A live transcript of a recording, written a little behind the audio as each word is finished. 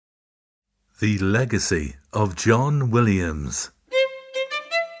The Legacy of John Williams.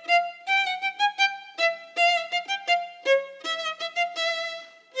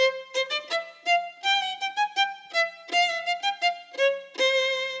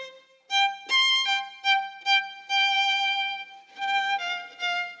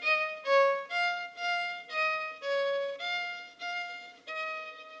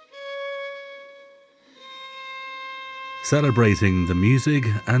 Celebrating the music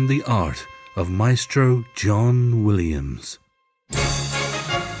and the art of Maestro John Williams.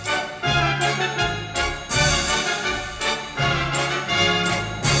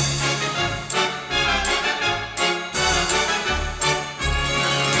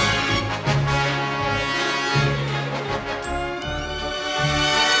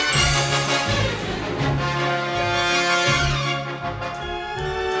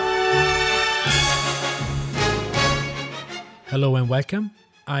 Hello and welcome.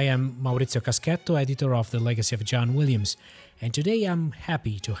 I am Maurizio Caschetto, editor of The Legacy of John Williams, and today I'm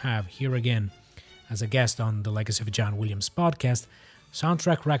happy to have here again, as a guest on The Legacy of John Williams podcast,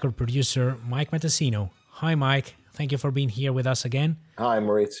 soundtrack record producer Mike Matessino. Hi Mike, thank you for being here with us again. Hi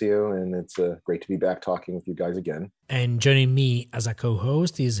Maurizio, and it's great to be back talking with you guys again. And joining me as a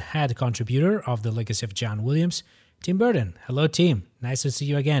co-host is head contributor of The Legacy of John Williams, Tim Burden. Hello Tim, nice to see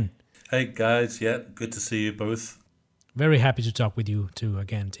you again. Hey guys, good to see you both. Very happy to talk with you too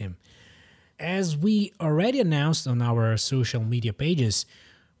again, Tim. As we already announced on our social media pages,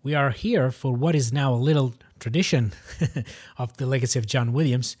 we are here for what is now a little tradition of The Legacy of John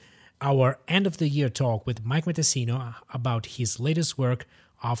Williams, our end-of-the-year talk with Mike Matessino about his latest work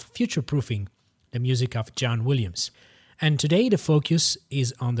of future-proofing the music of John Williams. And today the focus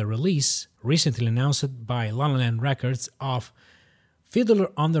is on the release, recently announced by La La Land Records, of Fiddler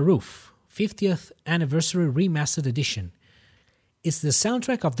on the Roof, 50th Anniversary Remastered Edition. It's the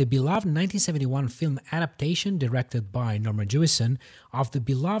soundtrack of the beloved 1971 film adaptation directed by Norman Jewison of the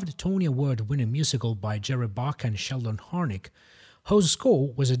beloved Tony Award-winning musical by Jerry Bach and Sheldon Harnick, whose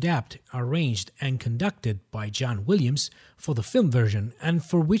score was adapted, arranged, and conducted by John Williams for the film version, and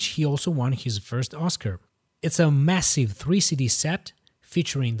for which he also won his first Oscar. It's a massive 3-CD set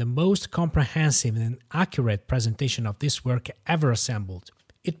featuring the most comprehensive and accurate presentation of this work ever assembled.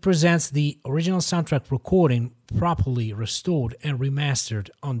 It presents the original soundtrack recording properly restored and remastered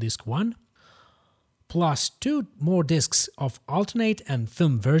on disc 1, plus 2 more discs of alternate and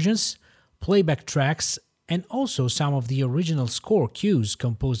film versions, playback tracks, and also some of the original score cues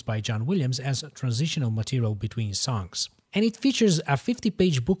composed by John Williams as transitional material between songs. And it features a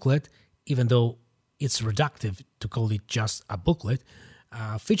 50-page booklet, even though it's reductive to call it just a booklet,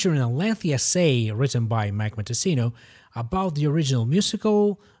 featuring a lengthy essay written by Mike Matessino about the original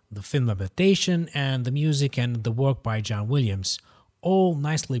musical, the film adaptation, and the music and the work by John Williams, all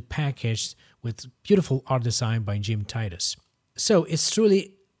nicely packaged with beautiful art design by Jim Titus. So it's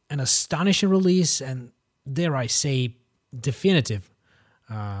truly an astonishing release and, dare I say, definitive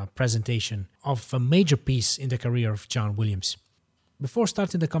presentation of a major piece in the career of John Williams. Before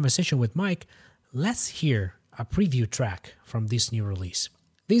starting the conversation with Mike, let's hear a preview track from this new release.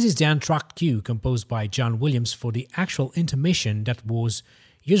 This is the untracked cue composed by John Williams for the actual intermission that was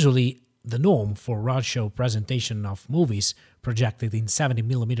usually the norm for roadshow presentation of movies projected in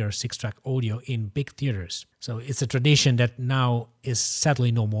 70mm 6-track audio in big theaters. So it's a tradition that now is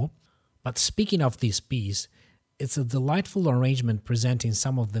sadly no more. But speaking of this piece, it's a delightful arrangement presenting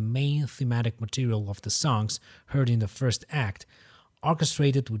some of the main thematic material of the songs heard in the first act,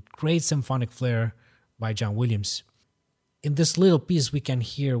 orchestrated with great symphonic flair by John Williams. In this little piece, we can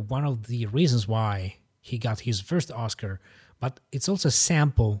hear one of the reasons why he got his first Oscar, but it's also a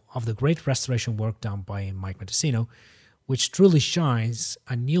sample of the great restoration work done by Mike Matessino, which truly shines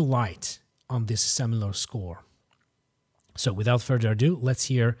a new light on this seminal score. So without further ado, let's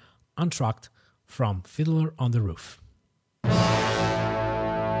hear Untracked from Fiddler on the Roof.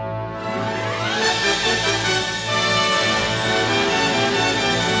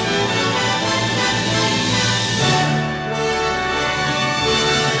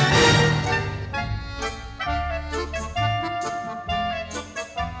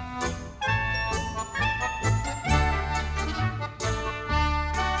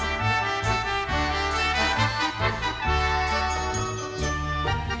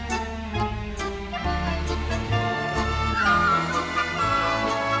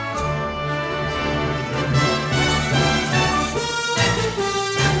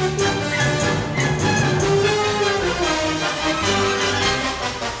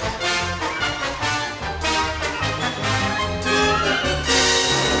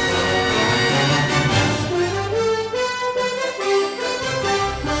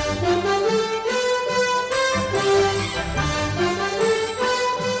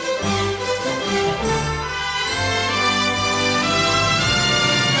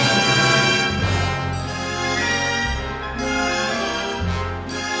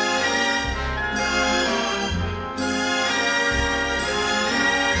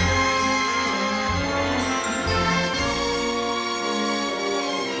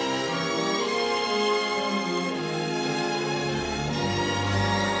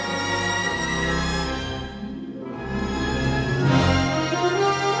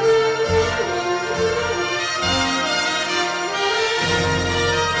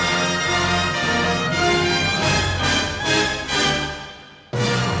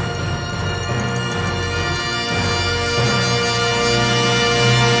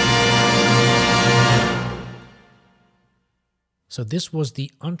 So this was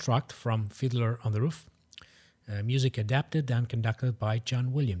the entr'acte from Fiddler on the Roof, music adapted and conducted by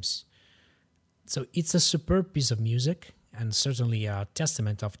John Williams. So it's a superb piece of music and certainly a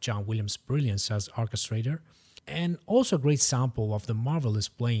testament of John Williams' brilliance as orchestrator, and also a great sample of the marvelous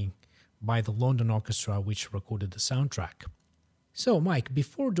playing by the London Orchestra which recorded the soundtrack. So, Mike,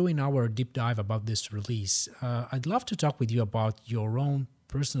 before doing our deep dive about this release, I'd love to talk with you about your own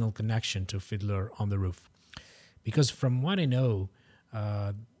personal connection to Fiddler on the Roof. Because from what I know,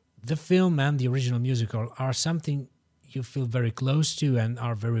 the film and the original musical are something you feel very close to and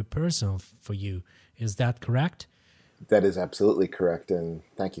are very personal for you. Is that correct? That is absolutely correct, and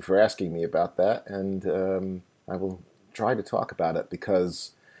thank you for asking me about that. And I will try to talk about it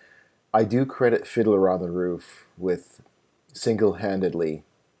because I do credit Fiddler on the Roof with single-handedly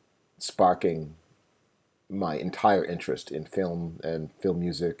sparking my entire interest in film and film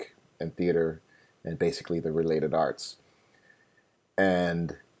music and theater and basically the related arts.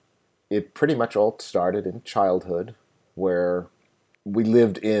 And it pretty much all started in childhood, where we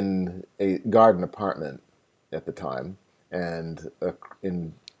lived in a garden apartment at the time, and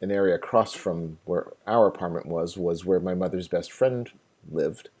in an area across from where our apartment was where my mother's best friend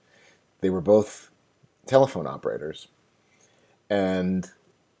lived. They were both telephone operators, and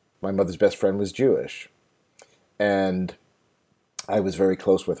my mother's best friend was Jewish, and I was very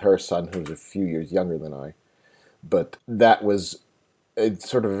close with her son, who was a few years younger than I. But that was a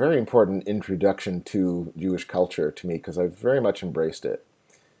sort of a very important introduction to Jewish culture to me, because I very much embraced it.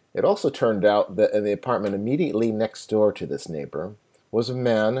 It also turned out that in the apartment immediately next door to this neighbor was a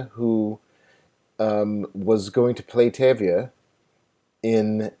man who was going to play Tevye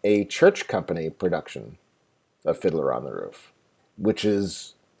in a church company production of Fiddler on the Roof, which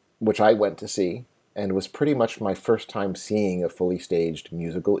I went to see, and was pretty much my first time seeing a fully staged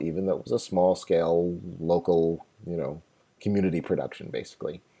musical, even though it was a small-scale, local, community production,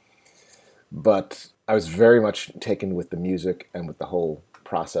 basically. But I was very much taken with the music and with the whole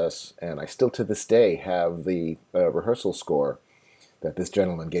process, and I still to this day have the rehearsal score that this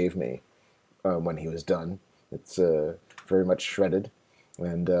gentleman gave me when he was done. It's very much shredded,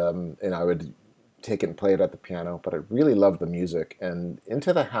 and I would take it and play it at the piano, but I really loved the music. And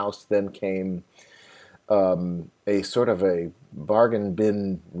into the house then came a sort of a bargain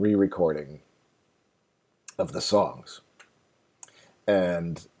bin re-recording of the songs.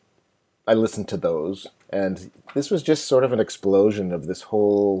 And I listened to those, and this was just sort of an explosion of this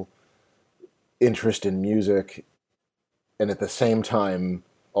whole interest in music, and at the same time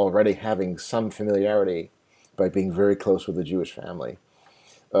already having some familiarity by being very close with the Jewish family,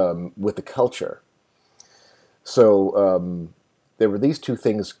 with the culture. So there were these two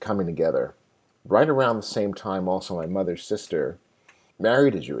things coming together. Right around the same time, also, my mother's sister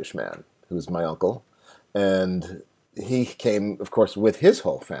married a Jewish man, who was my uncle, and he came, of course, with his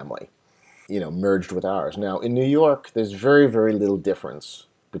whole family, merged with ours. Now, in New York, there's very, very little difference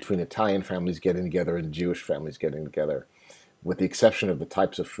between Italian families getting together and Jewish families getting together, with the exception of the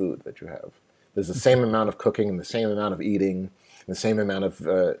types of food that you have. There's the same amount of cooking and the same amount of eating, and the same amount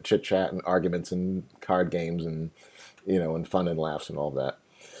of chit-chat and arguments and card games and, and fun and laughs and all that.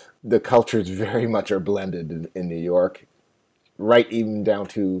 The cultures very much are blended in New York, right even down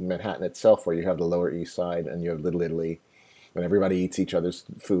to Manhattan itself, where you have the Lower East Side and you have Little Italy, and everybody eats each other's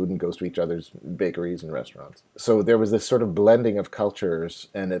food and goes to each other's bakeries and restaurants. So there was this sort of blending of cultures,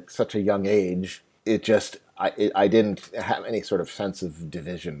 and at such a young age, I didn't have any sort of sense of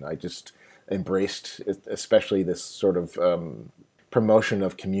division. I just embraced, especially this sort of promotion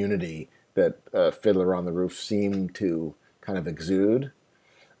of community that Fiddler on the Roof seemed to kind of exude.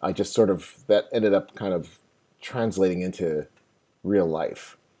 That ended up kind of translating into real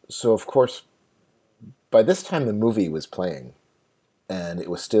life. So, of course, by this time the movie was playing, and it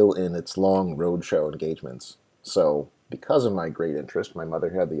was still in its long roadshow engagements. So, because of my great interest, my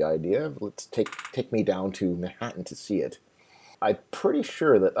mother had the idea of, let's take me down to Manhattan to see it. I'm pretty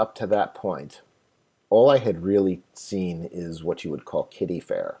sure that up to that point, all I had really seen is what you would call kiddie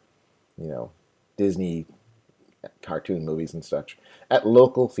fare, Disney cartoon movies and such, at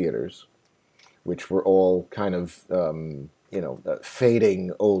local theaters, which were all kind of,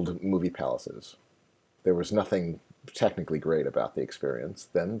 fading old movie palaces. There was nothing technically great about the experience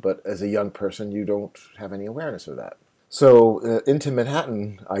then, but as a young person, you don't have any awareness of that. So into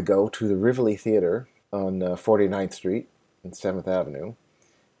Manhattan, I go to the Rivoli Theater on 49th Street and 7th Avenue,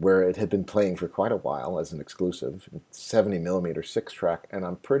 where it had been playing for quite a while as an exclusive, 70mm 6-track, and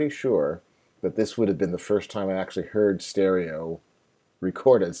I'm pretty sure that this would have been the first time I actually heard stereo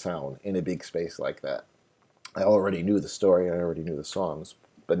recorded sound in a big space like that. I already knew the story, I already knew the songs,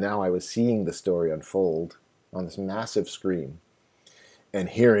 but now I was seeing the story unfold on this massive screen and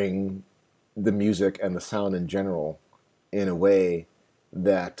hearing the music and the sound in general in a way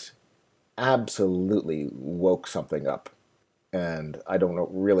that absolutely woke something up. And I don't know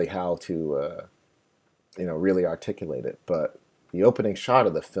really how to, really articulate it, but the opening shot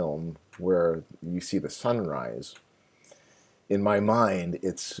of the film where you see the sunrise, in my mind,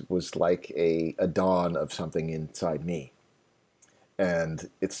 it was like a dawn of something inside me. And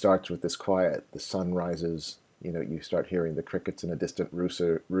it starts with this quiet. The sun rises. You start hearing the crickets and a distant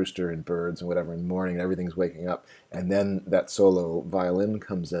rooster and birds and whatever in the morning. Everything's waking up. And then that solo violin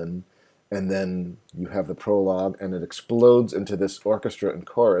comes in. And then you have the prologue, and it explodes into this orchestra and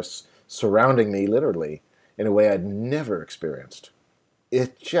chorus surrounding me, literally, in a way I'd never experienced.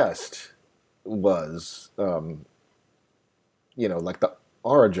 It just was, like the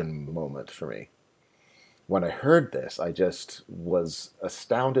origin moment for me. When I heard this, I just was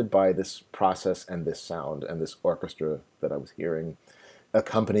astounded by this process and this sound and this orchestra that I was hearing,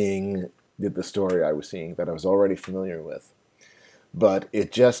 accompanying the story I was seeing that I was already familiar with. But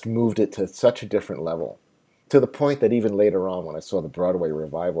it just moved it to such a different level, to the point that even later on, when I saw the Broadway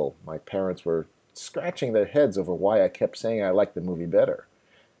revival, my parents were scratching their heads over why I kept saying I liked the movie better.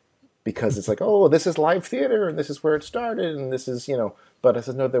 Because it's like, oh, this is live theater, and this is where it started, and this is, But I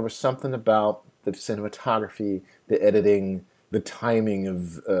said, no, there was something about the cinematography, the editing, the timing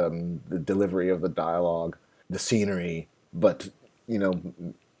of the delivery of the dialogue, the scenery, but,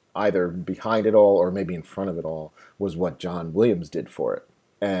 either behind it all or maybe in front of it all was what John Williams did for it.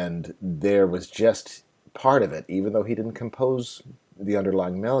 And there was just part of it, even though he didn't compose the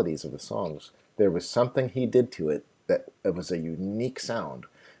underlying melodies of the songs, there was something he did to it that it was a unique sound,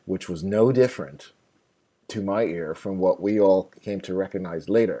 which was no different to my ear from what we all came to recognize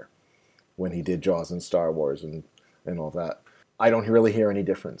later when he did Jaws and Star Wars and all that. I don't really hear any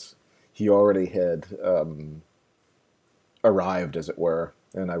difference. He already had arrived, as it were,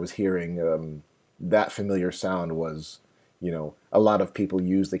 and I was hearing that familiar sound was, a lot of people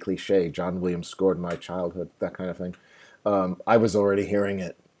use the cliche, John Williams scored my childhood, that kind of thing. I was already hearing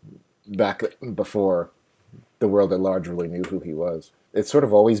it back before the world at large really knew who he was. It's sort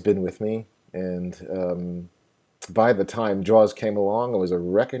of always been with me, and by the time Jaws came along, it was a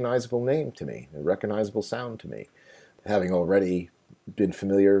recognizable name to me, a recognizable sound to me, having already been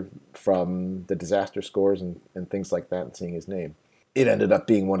familiar from the disaster scores and things like that and seeing his name. It ended up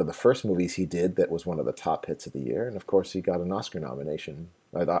being one of the first movies he did that was one of the top hits of the year, and of course he got an Oscar nomination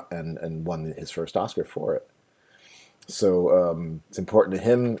and won his first Oscar for it. So it's important to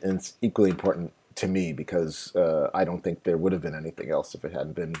him, and it's equally important to me because I don't think there would have been anything else if it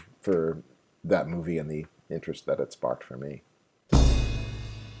hadn't been for that movie and the interest that it sparked for me.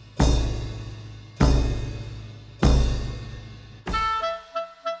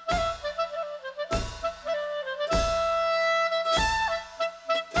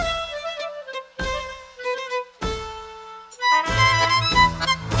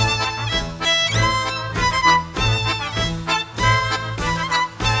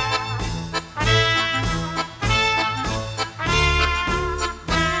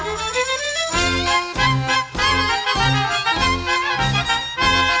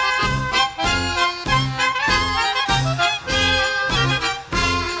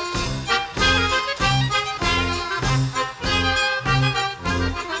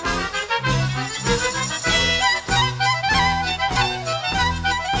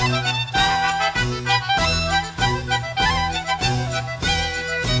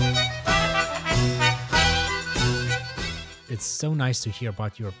 It's so nice to hear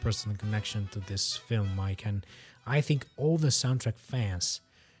about your personal connection to this film, Mike, and I think all the soundtrack fans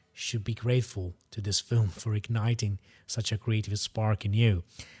should be grateful to this film for igniting such a creative spark in you.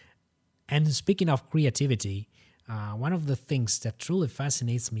 And speaking of creativity, one of the things that truly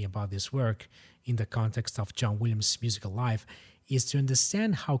fascinates me about this work in the context of John Williams' musical life is to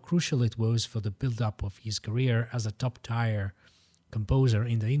understand how crucial it was for the build-up of his career as a top-tier composer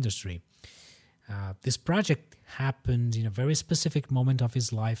in the industry. This project happened in a very specific moment of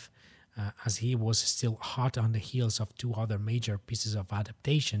his life, as he was still hot on the heels of two other major pieces of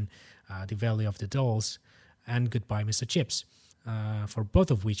adaptation, The Valley of the Dolls and Goodbye, Mr. Chips, for both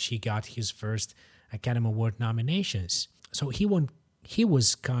of which he got his first Academy Award nominations. So he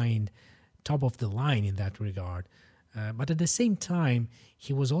was top of the line in that regard. But at the same time,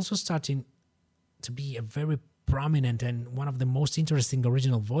 he was also starting to be a very prominent and one of the most interesting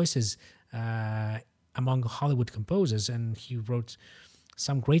original voices among Hollywood composers, and he wrote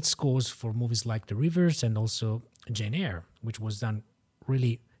some great scores for movies like The Rivers and also Jane Eyre, which was done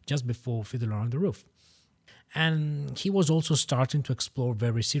really just before Fiddler on the Roof. And he was also starting to explore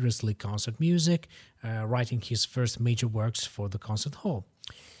very seriously concert music, writing his first major works for the concert hall.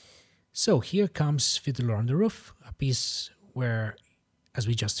 So here comes Fiddler on the Roof, a piece where, as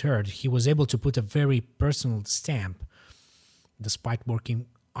we just heard, he was able to put a very personal stamp despite working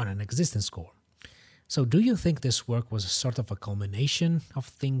on an existing score. So do you think this work was sort of a culmination of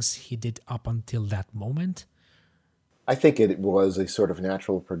things he did up until that moment? I think it was a sort of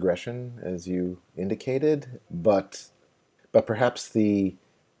natural progression, as you indicated, but perhaps the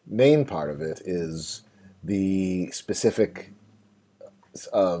main part of it is the specific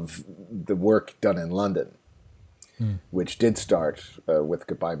of the work done in London, which did start with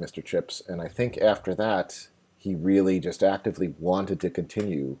Goodbye, Mr. Chips. And I think after that, he really just actively wanted to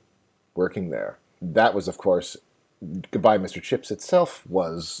continue working there. That was, of course, Goodbye, Mr. Chips itself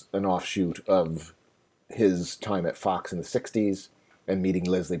was an offshoot of his time at Fox in the 60s and meeting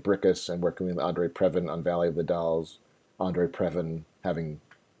Leslie Bricusse and working with Andre Previn on Valley of the Dolls. Andre Previn having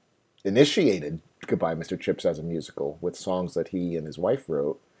initiated Goodbye, Mr. Chips as a musical with songs that he and his wife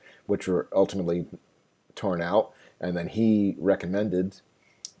wrote, which were ultimately torn out. And then he recommended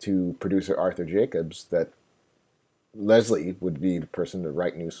to producer Arthur Jacobs that Leslie would be the person to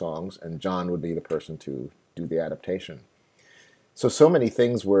write new songs and John would be the person to do the adaptation. So many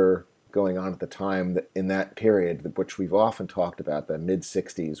things were going on at the time that in that period, which we've often talked about, the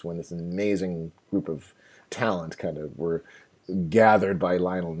mid-60s, when this amazing group of talent kind of were gathered by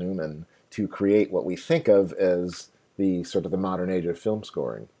Lionel Newman to create what we think of as the sort of the modern age of film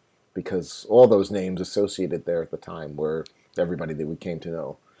scoring, because all those names associated there at the time were everybody that we came to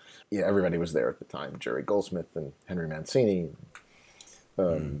know. Yeah, everybody was there at the time. Jerry Goldsmith and Henry Mancini,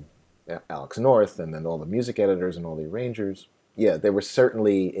 Alex North, and then all the music editors and all the arrangers. Yeah, there was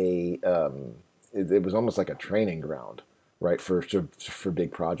certainly it was almost like a training ground, right, for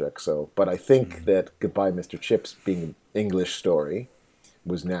big projects. So, but I think that Goodbye, Mr. Chips, being an English story,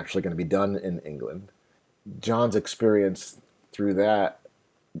 was naturally going to be done in England. John's experience through that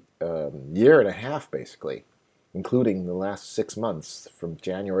year and a half, basically, including the last 6 months, from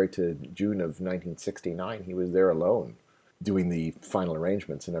January to June of 1969, he was there alone, doing the final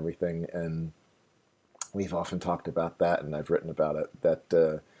arrangements and everything. And we've often talked about that, and I've written about it,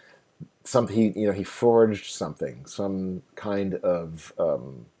 that he forged something, some kind of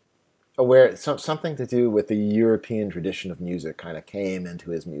something to do with the European tradition of music kind of came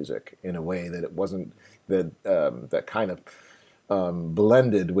into his music in a way that it wasn't, that kind of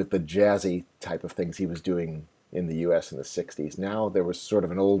blended with the jazzy type of things he was doing in the U.S. in the 60s. Now there was sort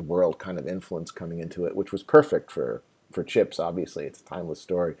of an old world kind of influence coming into it, which was perfect for Chips, obviously. It's a timeless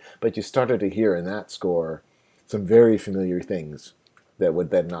story. But you started to hear in that score some very familiar things that would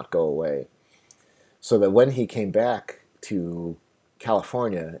then not go away. So that when he came back to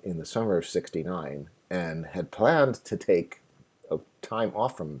California in the summer of 69 and had planned to take a time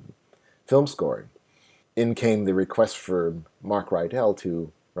off from film scoring, in came the request for Mark Rydell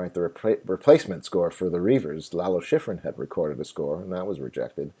to write the replacement score for the Reavers. Lalo Schifrin had recorded a score, and that was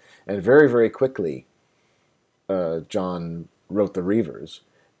rejected. And very, very quickly, John wrote the Reavers.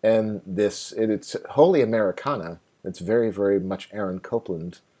 And it's wholly Americana. It's very, very much Aaron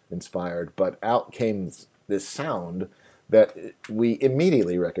Copland inspired, but out came this sound that we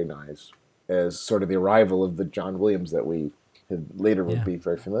immediately recognize as sort of the arrival of the John Williams that we later would be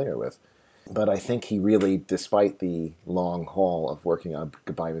very familiar with. But I think he really, despite the long haul of working on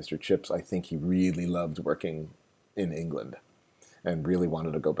Goodbye, Mr. Chips, I think he really loved working in England and really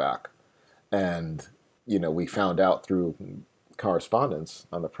wanted to go back. And, we found out through correspondence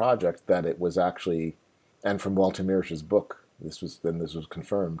on the project that it was actually, and from Walter Mirish's book, this was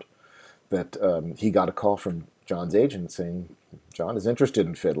confirmed, that he got a call from John's agent saying, John is interested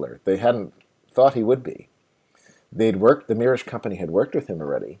in Fiddler. They hadn't thought he would be. The Mirish company had worked with him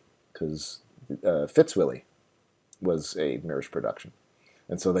already, because Fitzwillie was a Mirish production.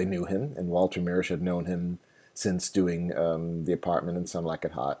 And so they knew him, and Walter Mirish had known him since doing The Apartment and Some Like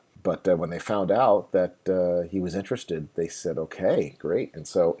It Hot. But when they found out that he was interested, they said, okay, great. And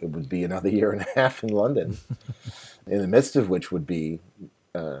so it would be another year and a half in London, in the midst of which would be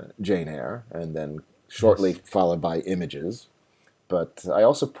Jane Eyre, and then shortly followed by Images. But I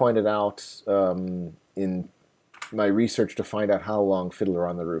also pointed out in my research to find out how long Fiddler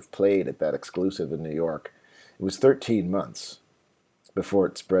on the Roof played at that exclusive in New York, it was 13 months before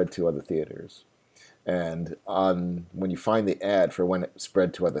it spread to other theaters. And when you find the ad for when it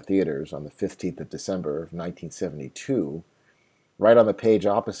spread to other theaters on the 15th of December of 1972, right on the page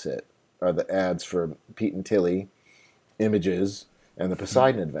opposite are the ads for Pete and Tilly, Images, and the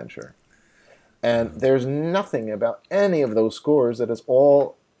Poseidon Adventure. And there's nothing about any of those scores that is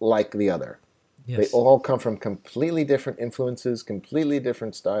all like the other. They Yes. all come from completely different influences, completely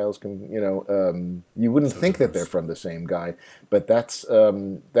different styles. You wouldn't So think that they're diverse. from the same guy, but that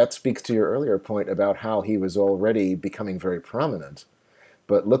speaks to your earlier point about how he was already becoming very prominent.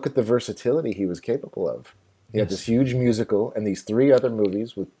 But look at the versatility he was capable of. He had this Yes. huge musical and these three other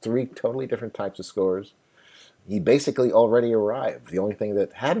movies with three totally different types of scores. He basically already arrived. The only thing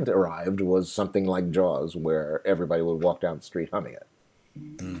that hadn't arrived was something like Jaws, where everybody would walk down the street humming it.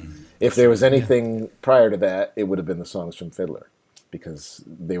 If That's there was right. Yeah. anything prior to that, it would have been the songs from Fiddler, because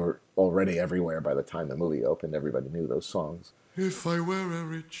they were already everywhere by the time the movie opened. Everybody knew those songs. If I were a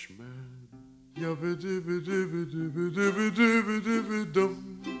rich man,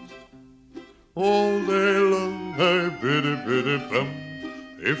 yabba-dibba-dibba-dibba-dibba-dibba-dum, all day long I biddy-biddy-bum.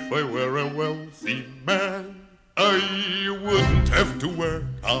 If I were a wealthy man, I wouldn't have to work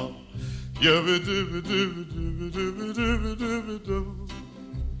hard. Yabba-dibba-dibba-dibba-dibba-dibba-dibba-dum.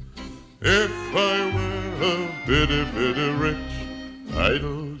 If I were a bitty rich,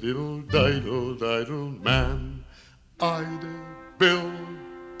 idle, diddle, diddle, diddle man, I'd build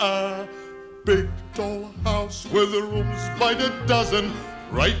a big tall house with rooms by the dozen,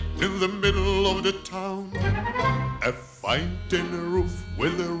 right in the middle of the town. A fine tin roof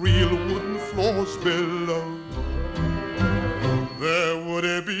with real wooden floors below. There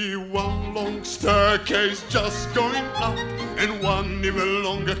would be one long staircase just going up, and one even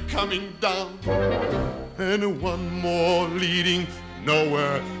longer coming down, and one more leading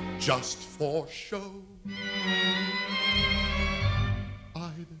nowhere just for show.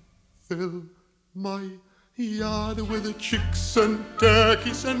 I'd fill my yard with chicks and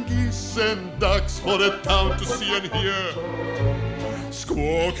turkeys and geese and ducks for the town to see and hear,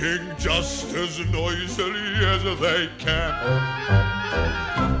 squawking just as noisily as they can.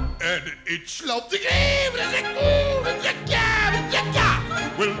 And each loud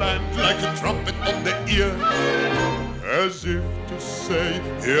will land like a trumpet on the ear, as if to say,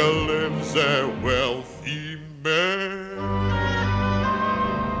 here lives a wealthy man.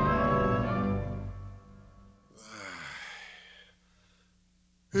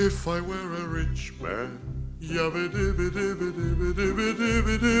 If I were a rich man,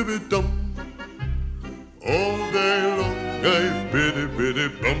 yabba-dibba-dibba-dibba-dibba-dibba-dibba-dum, all day long I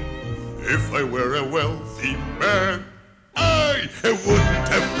biddy-biddy-bum. If I were a wealthy man, I wouldn't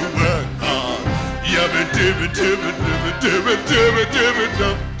have to work hard.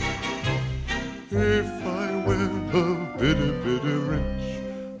 Yabba-dibba-dibba-dibba-dibba-dibba-dibba-dum. If I were a bitty rich,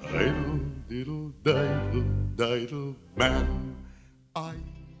 idle, diddle, diddle, diddle man,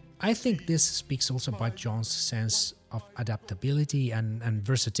 I think this speaks also about John's sense of adaptability and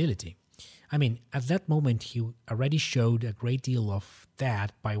versatility. I mean, at that moment, he already showed a great deal of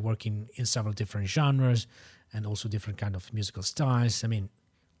that by working in several different genres and also different kind of musical styles. I mean,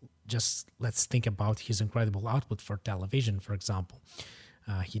 just let's think about his incredible output for television, for example.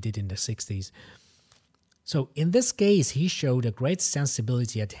 He did in the 60s. So in this case, he showed a great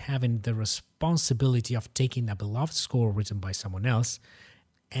sensibility at having the responsibility of taking a beloved score written by someone else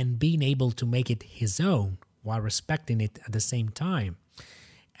and being able to make it his own while respecting it at the same time.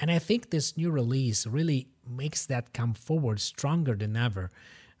 And I think this new release really makes that come forward stronger than ever.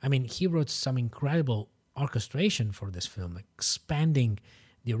 I mean, he wrote some incredible orchestration for this film, expanding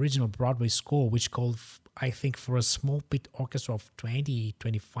the original Broadway score, which called, I think, for a small pit orchestra of 20,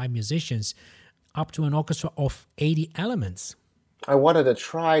 25 musicians, up to an orchestra of 80 elements. I wanted to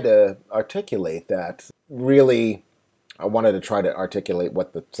try to articulate that. Really, I wanted to try to articulate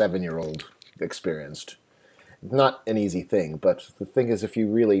what the 7-year-old experienced. Not an easy thing, but the thing is, if you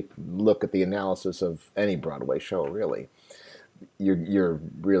really look at the analysis of any Broadway show, really, you're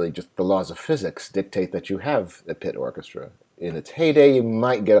really just, the laws of physics dictate that you have a pit orchestra. In its heyday, you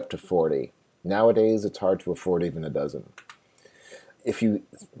might get up to 40. Nowadays, it's hard to afford even a dozen. If you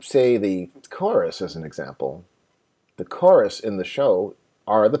say the chorus as an example, the chorus in the show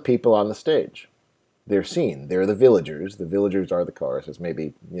are the people on the stage. They're seen. They're the villagers. The villagers are the chorus. It's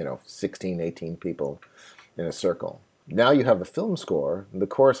maybe, 16, 18 people in a circle. Now you have the film score. The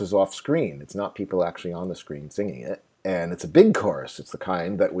chorus is off screen. It's not people actually on the screen singing it. And it's a big chorus. It's the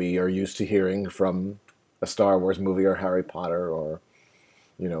kind that we are used to hearing from a Star Wars movie or Harry Potter or,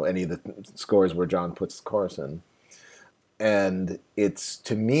 any of the scores where John puts the chorus in. And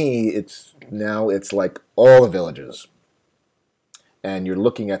to me, it's like all the villages. And you're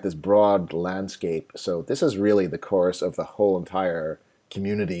looking at this broad landscape. So this is really the chorus of the whole entire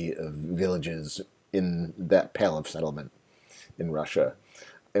community of villages in that Pale of Settlement in Russia.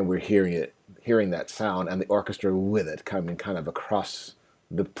 And we're hearing that sound and the orchestra with it coming kind of across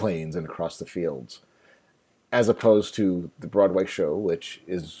the plains and across the fields. as opposed to the Broadway show, which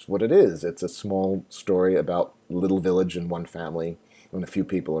is what it is. It's a small story about a little village and one family and a few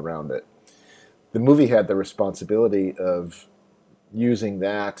people around it. The movie had the responsibility of using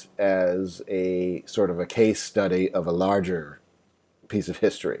that as a sort of a case study of a larger piece of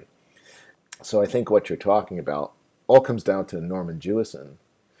history. So I think what you're talking about all comes down to Norman Jewison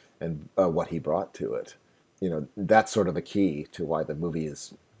and what he brought to it. You know, that's sort of the key to why the movie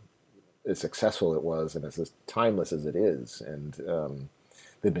is as successful it was and as timeless as it is. And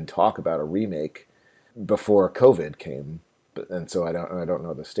there'd been talk about a remake before COVID came, and so I don't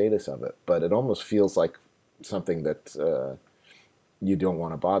know the status of it. But it almost feels like something that you don't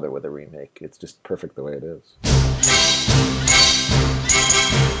want to bother with a remake. It's just perfect the way it is.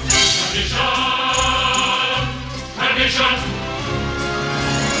 Tradition, tradition,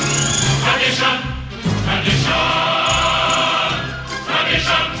 tradition,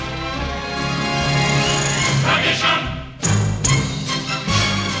 tradition, tradition.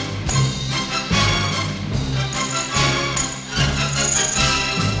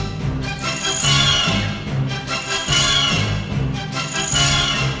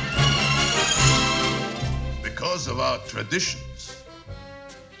 Because of our traditions,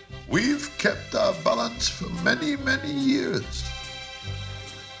 we've kept our balance for many, many years.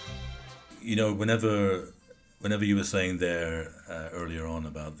 You know, whenever you were saying there earlier on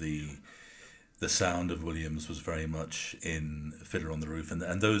about the sound of Williams was very much in Fiddler on the Roof, and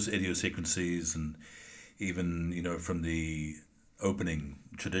those idiosyncrasies, and even, you know, from the opening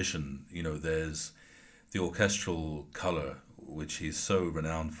tradition, you know, there's the orchestral color, which he's so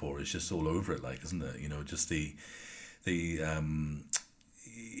renowned for, is just all over it, like, isn't it? You know, just the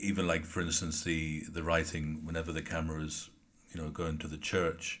even like, for instance, the writing whenever the camera is, you know, going to the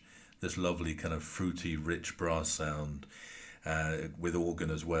church, this lovely kind of fruity, rich brass sound with organ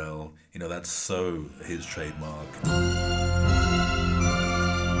as well. You know, that's so his trademark.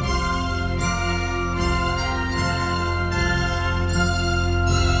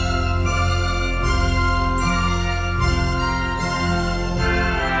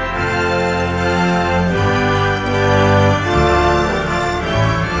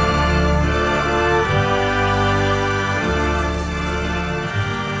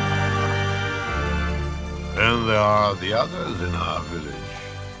 And there are the others in our village.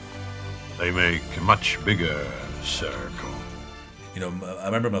 They make a much bigger circle. You know, I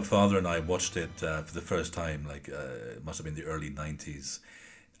remember my father and I watched it for the first time, like it must have been the early 90s,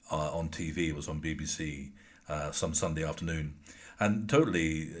 on TV. It was on BBC some Sunday afternoon, and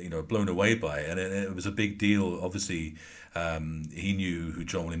totally, you know, blown away by it. And it was a big deal. Obviously, he knew who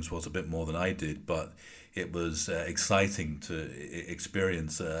John Williams was a bit more than I did, but it was exciting to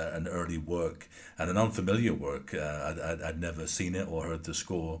experience an early work and an unfamiliar work. I'd never seen it or heard the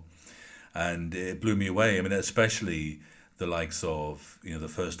score, and it blew me away. I mean, especially the likes of, you know, the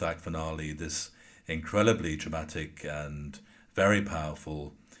first act finale, this incredibly dramatic and very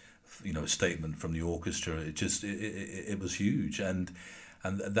powerful, you know, statement from the orchestra. It was huge, and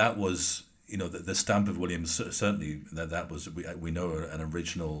that was, you know, the stamp of Williams. Certainly that was, we know, an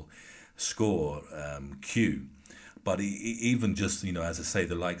original score cue, but even just, you know, as I say,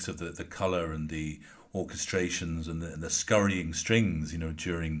 the likes of the color and the orchestrations and the scurrying strings, you know,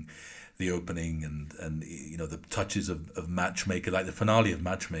 during the opening, and you know, the touches of Matchmaker, like the finale of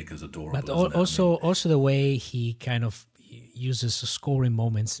Matchmaker is adorable. But also the way he kind of uses scoring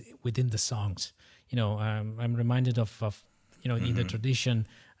moments within the songs. You know, I'm reminded of you know, in the tradition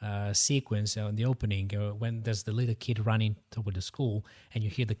sequence in the opening, when there's the little kid running toward the school, and you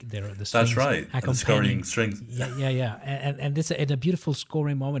hear the strings. That's right, and the scurrying strings. Yeah, and it's a beautiful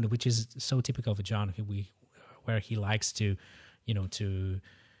scoring moment, which is so typical of John, where he likes to, you know, to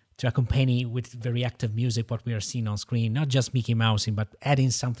accompany with very active music what we are seeing on screen, not just Mickey Mousing, but adding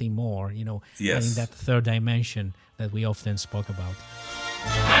something more, you know, yes, adding that third dimension that we often spoke about.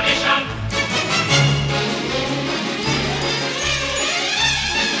 Tradition.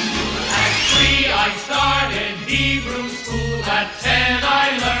 At 3 I started Hebrew school, at 10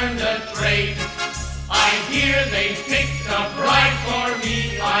 I learned a trade. I hear they picked a bride for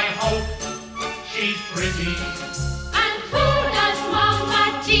me, I hope she's pretty. And who does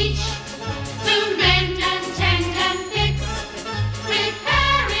Mama teach to mend and tend and fix,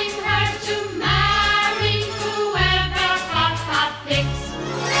 preparing her to marry whoever Papa picks?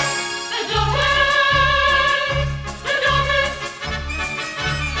 The daughters, tradition. The daughters,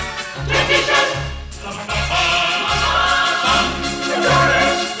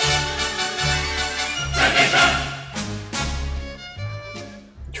 tradition.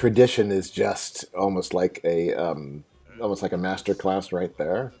 Tradition is just almost like a master class right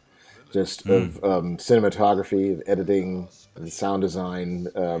there. just of cinematography, of editing, the sound design,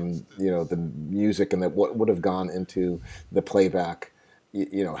 the music, and that what would have gone into the playback.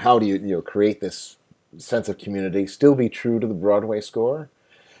 How do you create this sense of community, still be true to the Broadway score,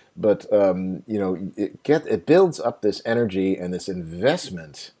 but it builds up this energy and this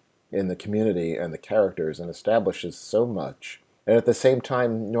investment in the community and the characters and establishes so much. And at the same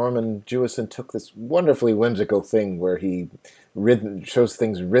time, Norman Jewison took this wonderfully whimsical thing where he shows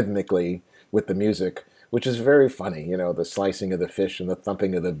things rhythmically with the music, which is very funny. The slicing of the fish and the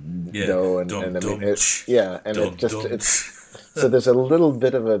thumping of the dough, so there's a little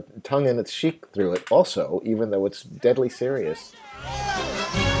bit of a tongue in its cheek through it, also, even though it's deadly serious.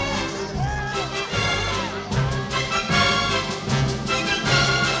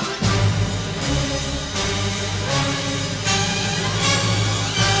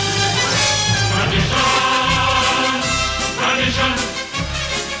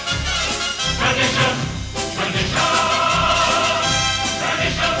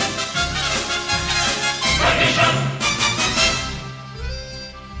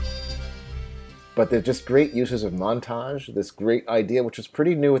 But they're just great uses of montage, this great idea, which was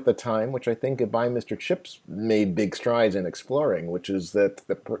pretty new at the time, which I think Goodbye Mr. Chips made big strides in exploring, which is that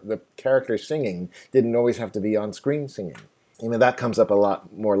the character singing didn't always have to be on screen singing. That comes up a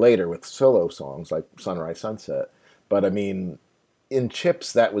lot more later with solo songs like Sunrise Sunset. But in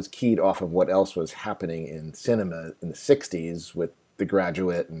Chips, that was keyed off of what else was happening in cinema in the 60s with The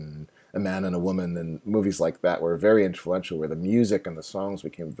Graduate and A Man and a Woman, and movies like that were very influential, where the music and the songs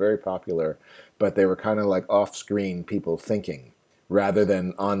became very popular, but they were kind of like off-screen people thinking rather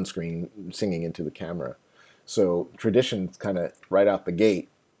than on-screen singing into the camera. So tradition kind of right out the gate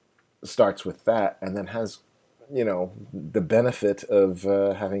starts with that, and then has, the benefit of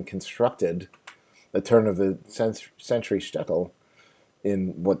having constructed the turn of the century shtetl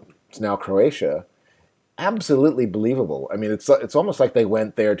in what's now Croatia. Absolutely believable. It's almost like they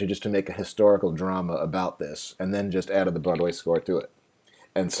went there to make a historical drama about this, and then just added the Broadway score to it,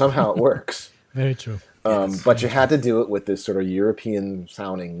 and somehow it works. Very true. But you had to do it with this sort of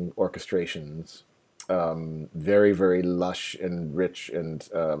European-sounding orchestrations, very, very lush and rich, and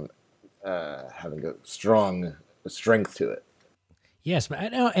having a strong strength to it. Yes,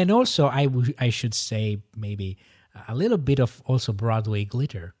 and also I should say maybe a little bit of also Broadway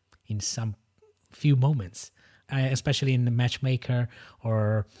glitter in some few moments, especially in the Matchmaker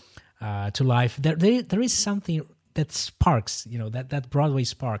or To Life. There is something that sparks, that Broadway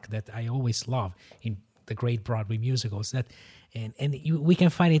spark that I always love in the great Broadway musicals. We can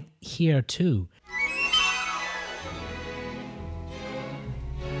find it here too.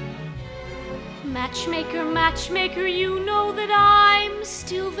 Matchmaker, matchmaker, you know that I'm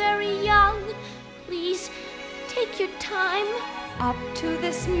still very young. Please take your time. Up to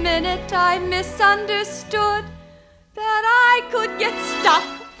this minute I misunderstood that I could get stuck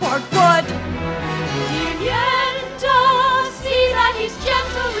for good. Niente, see that he's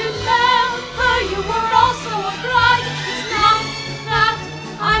gentle, remember you were also a bride. It's not that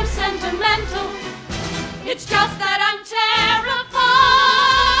I'm sentimental, it's just that I'm terrified.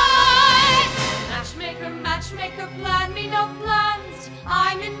 Matchmaker, matchmaker, plan me no plans,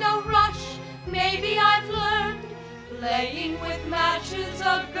 I'm in no rush, maybe I've learned. Playing with matches,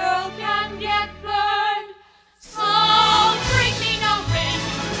 a girl can get burned. So bring me no ring,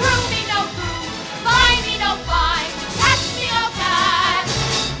 brew me no brew, buy me no buy, catch me no catch,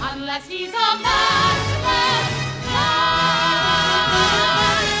 unless he's a matchless guy.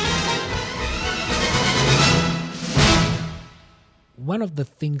 One of the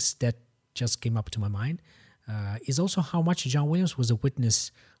things that just came up to my mind is also how much John Williams was a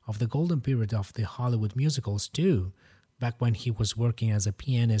witness of the golden period of the Hollywood musicals too, back when he was working as a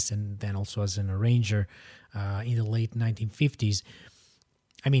pianist and then also as an arranger in the late 1950s.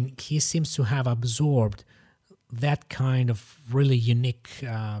 He seems to have absorbed that kind of really unique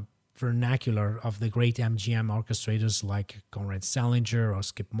vernacular of the great MGM orchestrators like Conrad Salinger or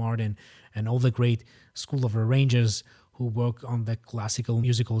Skip Martin and all the great school of arrangers who work on the classical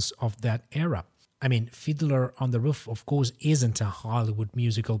musicals of that era. Fiddler on the Roof, of course, isn't a Hollywood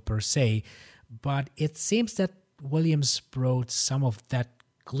musical per se, but it seems that Williams brought some of that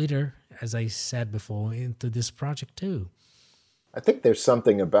glitter, as I said before, into this project too. I think there's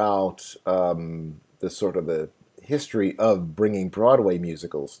something about the sort of the history of bringing Broadway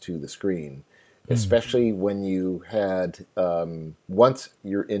musicals to the screen, especially when you had, once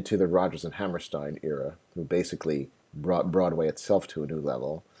you're into the Rodgers and Hammerstein era, who basically brought Broadway itself to a new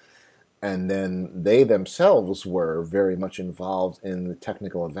level. And then they themselves were very much involved in the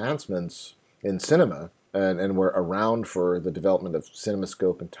technical advancements in cinema and were around for the development of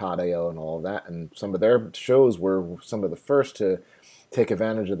CinemaScope and Tadeo and all of that. And some of their shows were some of the first to take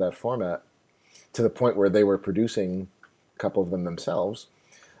advantage of that format to the point where they were producing a couple of them themselves.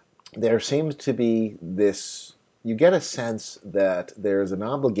 There seems to be this, you get a sense that there's an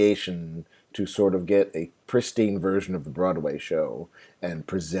obligation to sort of get a pristine version of the Broadway show and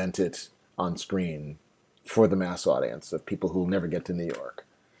present it on screen for the mass audience of people who will never get to New York.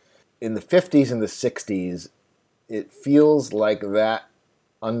 In the 50s and the 60s, it feels like that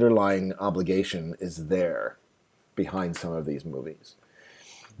underlying obligation is there behind some of these movies.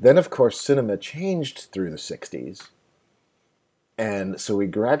 Then, of course, cinema changed through the 60s, and so we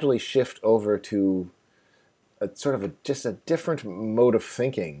gradually shift over to just a different mode of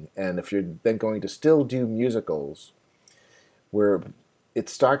thinking. And if you're then going to still do musicals, where you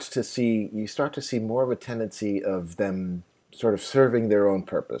start to see more of a tendency of them sort of serving their own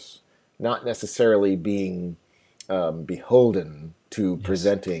purpose, not necessarily being beholden to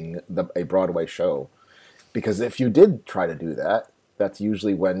presenting a Broadway show. Because if you did try to do that, that's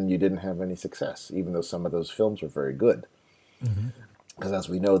usually when you didn't have any success, even though some of those films were very good. Because as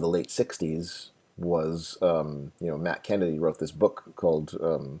we know, the late 60s was, Matt Kennedy wrote this book called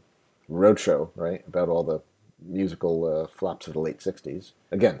Roadshow, right, about all the musical flops of the late 60s.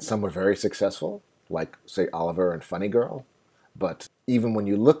 Again, some were very successful, like, say, Oliver and Funny Girl. But even when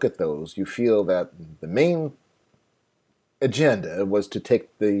you look at those, you feel that the main agenda was to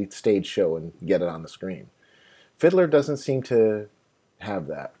take the stage show and get it on the screen. Fiddler doesn't seem to have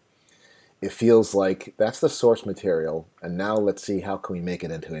that. It feels like that's the source material, and now let's see how can we make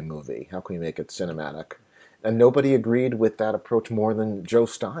it into a movie? How can we make it cinematic? And nobody agreed with that approach more than Joe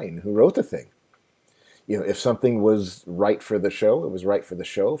Stein, who wrote the thing. If something was right for the show, it was right for the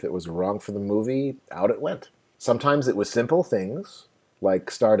show. If it was wrong for the movie, out it went. Sometimes it was simple things, like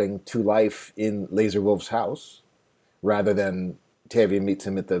starting to life in Laser Wolf's house, rather than Tavia meets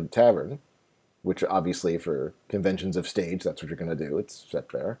him at the tavern, which obviously for conventions of stage, that's what you're going to do. It's set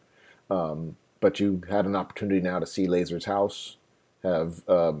there. But you had an opportunity now to see Laser's house, have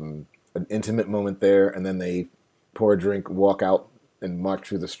an intimate moment there, and then they pour a drink, walk out, and march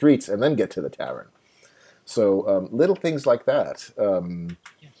through the streets, and then get to the tavern. So little things like that,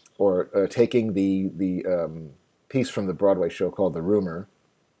 or taking the piece from the Broadway show called The Rumor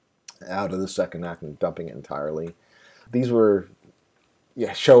out of the second act and dumping it entirely. These were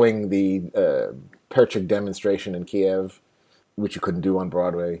showing the Perchik demonstration in Kiev, which you couldn't do on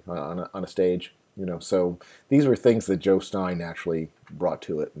Broadway on a stage. So these were things that Joe Stein actually brought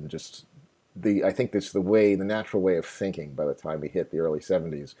to it, and just I think that's the natural way of thinking by the time we hit the early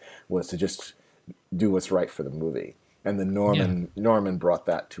 70s was to just do what's right for the movie. And then Norman brought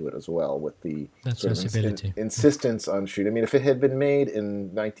that to it as well, with the sort of insistence on shooting. I mean, if it had been made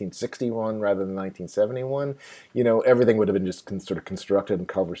in 1961 rather than 1971, everything would have been just sort of constructed in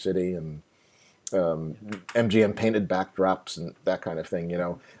Culver City, and MGM painted backdrops and that kind of thing.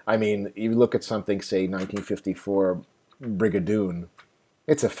 I mean, you look at something, say 1954 Brigadoon,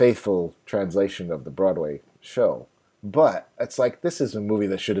 it's a faithful translation of the Broadway show. But it's like, this is a movie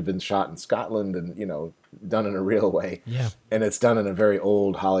that should have been shot in Scotland and, done in a real way. Yeah. And it's done in a very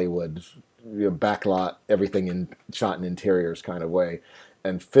old Hollywood, backlot, everything shot in interiors kind of way.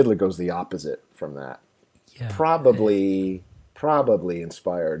 And Fiddler goes the opposite from that. Yeah. Probably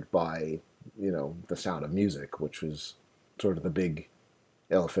inspired by, The Sound of Music, which was sort of the big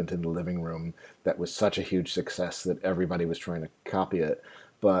elephant in the living room that was such a huge success that everybody was trying to copy it.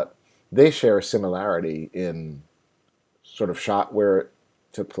 But they share a similarity in sort of shot where it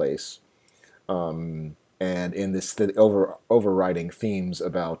took place, and in the overriding themes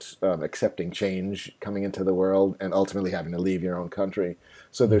about accepting change, coming into the world, and ultimately having to leave your own country.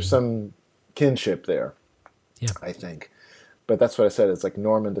 So there's some kinship there, I think. But that's what I said. It's like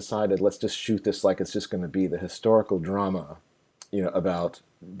Norman decided, let's just shoot this like it's just going to be the historical drama, about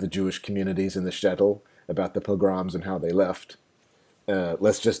the Jewish communities in the shtetl, about the pogroms and how they left.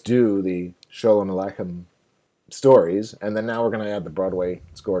 Let's just do the Sholem Aleichem stories, and then now we're going to add the Broadway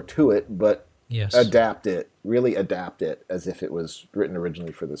score to it, but really adapt it as if it was written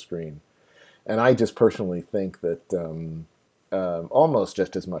originally for the screen. And I just personally think that almost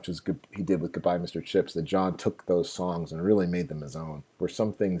just as much as he did with Goodbye Mr. Chips, that John took those songs and really made them his own, where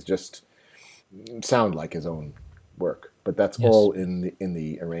some things just sound like his own work. But that's all in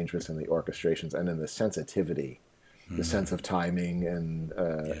the arrangements and the orchestrations and in the sensitivity, the sense of timing and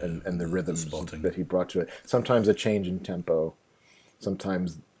the rhythms that he brought to it. Sometimes a change in tempo,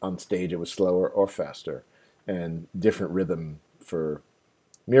 sometimes on stage it was slower or faster, and different rhythm. For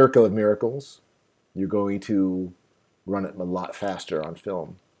Miracle of Miracles, you're going to run it a lot faster on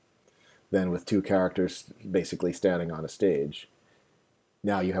film. than with two characters basically standing on a stage.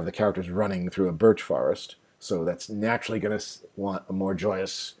 Now you have the characters running through a birch forest, so that's naturally going to want a more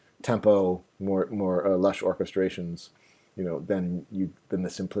joyous tempo, more lush orchestrations, than the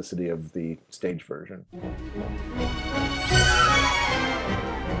simplicity of the stage version.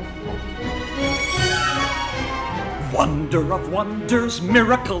 Wonder of wonders,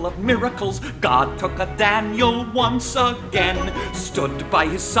 miracle of miracles, God took a Daniel once again, stood by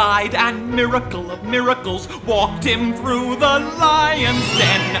his side, and miracle of miracles, walked him through the lion's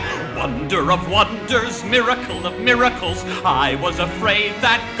den. Wonder of wonders, miracle of miracles, I was afraid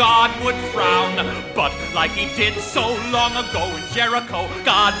that God would frown, but like he did so long ago in Jericho,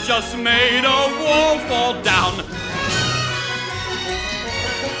 God just made a wall fall down.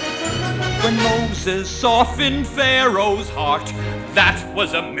 When Moses softened Pharaoh's heart, that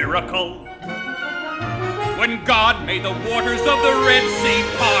was a miracle. When God made the waters of the Red Sea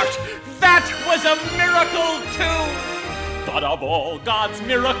part, that was a miracle too. But of all God's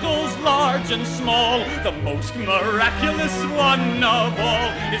miracles, large and small, the most miraculous one of all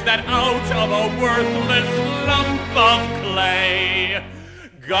is that out of a worthless lump of clay,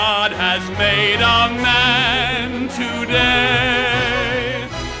 God has made a man today.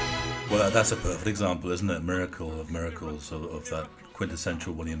 Well, that's a perfect example, isn't it? Miracle of miracles of that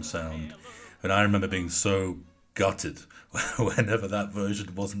quintessential Williams sound. And I remember being so gutted whenever that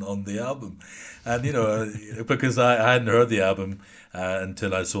version wasn't on the album. And, because I hadn't heard the album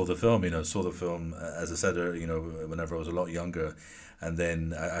until I saw the film. Saw the film, as I said, whenever I was a lot younger. And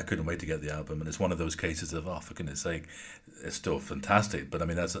then I couldn't wait to get the album. And it's one of those cases of, for goodness sake, it's still fantastic. But, I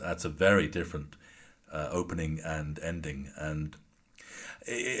mean, that's a very different opening and ending. And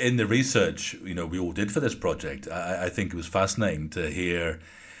in the research, we all did for this project, I think it was fascinating to hear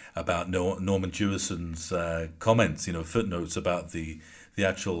about Norman Jewison's comments, footnotes about the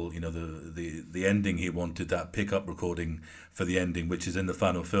actual, the ending. He wanted that pickup recording for the ending, which is in the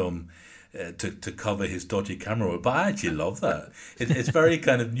final film, to cover his dodgy camera roll. But I actually love that. It's very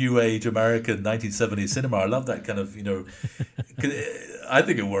kind of new age American 1970s cinema. I love that kind of, I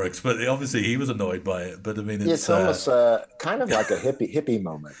think it works, but obviously he was annoyed by it. But I mean, it's almost kind of like a hippie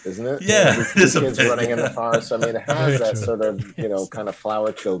moment, isn't it? Yeah, these kids running in the forest. I mean, it has that sort of kind of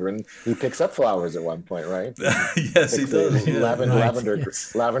flower children. He picks up flowers at one point, right? Yes, he does. Yeah.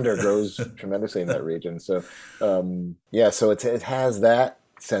 Lavender grows tremendously in that region. So, so it has that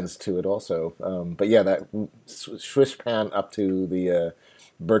sense to it also. But yeah, that swish pan up to the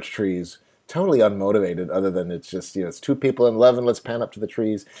birch trees. Totally unmotivated, other than it's just, it's two people in love and let's pan up to the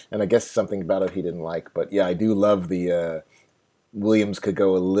trees. And I guess something about it he didn't like. But yeah, I do love the Williams could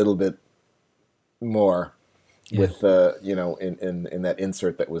go a little bit more with, in that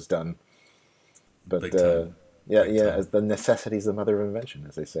insert that was done. But as the necessity is the mother of invention,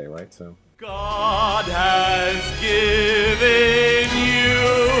 as they say, right? So God has given you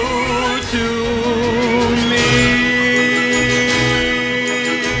to me.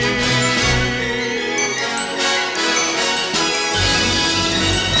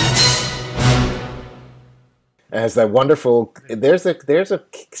 As that wonderful, there's a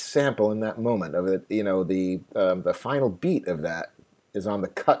sample in that moment of it. The final beat of that is on the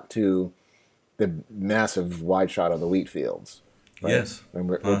cut to the massive wide shot of the wheat fields. Right? Yes, and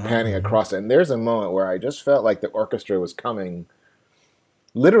we're panning across it. And there's a moment where I just felt like the orchestra was coming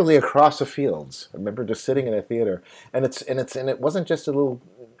literally across the fields. I remember just sitting in a theater, and it wasn't just a little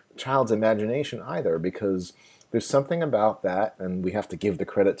child's imagination either, because there's something about that, and we have to give the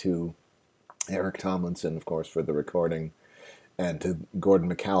credit to Eric Tomlinson, of course, for the recording, and to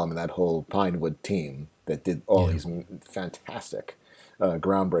Gordon McCallum and that whole Pinewood team that did all these fantastic,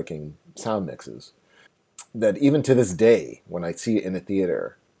 groundbreaking sound mixes. That even to this day, when I see it in a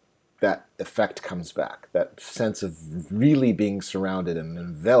theater, that effect comes back. That sense of really being surrounded and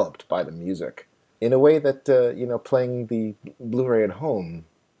enveloped by the music in a way that playing the Blu-ray at home,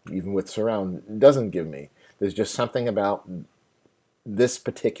 even with surround, doesn't give me. There's just something about this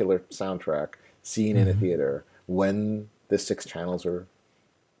particular soundtrack seen in a theater when the 6 channels are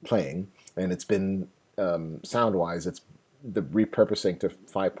playing, and it's been sound-wise, it's the repurposing to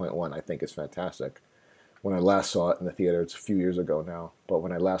 5.1 I think is fantastic. When I last saw it in the theater, it's a few years ago now, but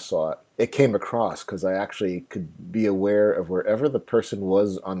when I last saw it, it came across because I actually could be aware of wherever the person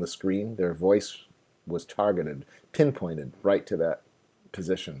was on the screen, their voice was targeted, pinpointed right to that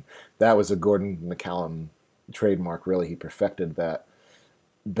position. That was a Gordon McCallum trademark, really. He perfected that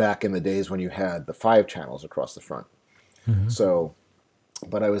back in the days when you had the 5 channels across the front. Mm-hmm. So,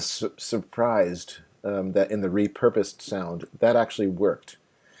 but I was surprised that in the repurposed sound, that actually worked.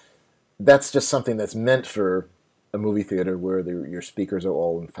 That's just something that's meant for a movie theater where your speakers are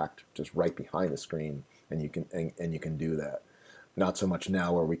all in fact just right behind the screen, and you can do that. Not so much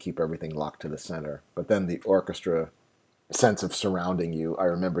now where we keep everything locked to the center, but then the orchestra sense of surrounding you, I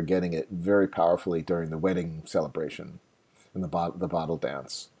remember getting it very powerfully during the wedding celebration and the bottle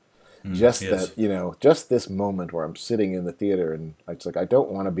dance. Just yes. that, just this moment where I'm sitting in the theater and it's like I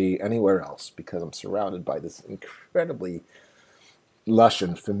don't want to be anywhere else because I'm surrounded by this incredibly lush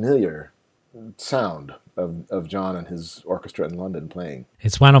and familiar sound of John and his orchestra in London playing.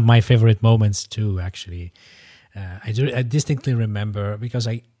 It's one of my favorite moments too, actually. I distinctly remember, because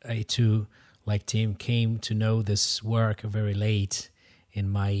I too, like Tim, came to know this work very late in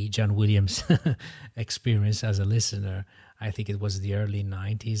my John Williams experience as a listener. I think it was the early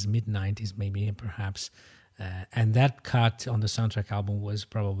 90s, mid 90s maybe, perhaps. And that cut on the soundtrack album was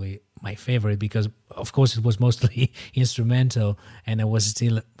probably my favorite because, of course, it was mostly instrumental, and I was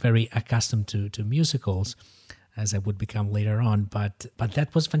still very accustomed to musicals, as I would become later on. But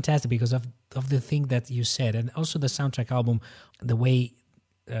that was fantastic because of the thing that you said, and also the soundtrack album, the way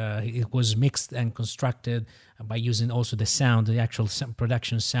it was mixed and constructed by using also the sound, the actual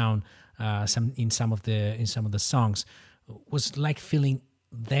production sound, in some of the songs, was like feeling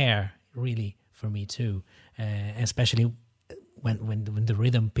there really for me too, especially when the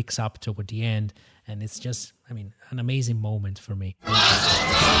rhythm picks up toward the end, and it's just, I mean, an amazing moment for me.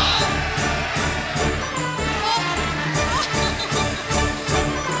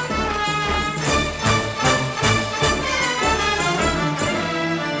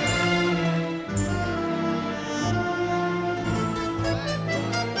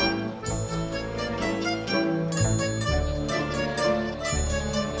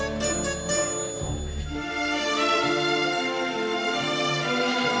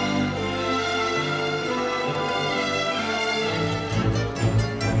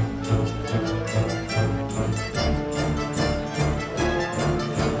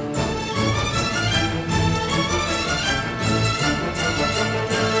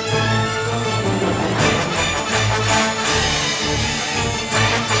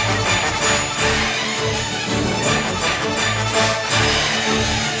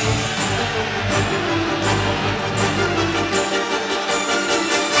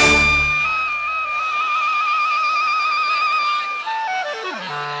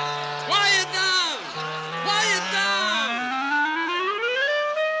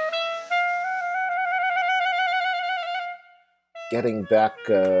 Getting back,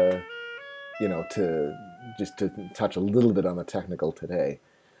 to just to touch a little bit on the technical today,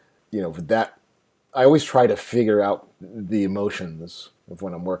 that I always try to figure out the emotions of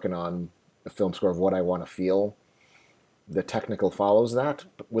when I'm working on a film score of what I want to feel. The technical follows that.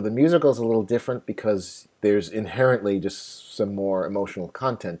 But with the musical, it's a little different because there's inherently just some more emotional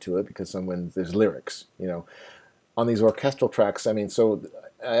content to it because there's lyrics, On these orchestral tracks, I mean, so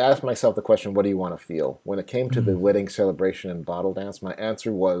I asked myself the question, what do you want to feel? When it came to the wedding celebration and bottle dance, my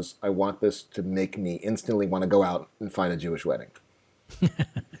answer was, I want this to make me instantly want to go out and find a Jewish wedding.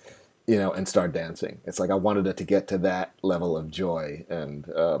 And start dancing. It's like I wanted it to get to that level of joy and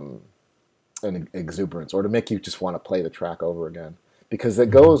exuberance, or to make you just want to play the track over again. Because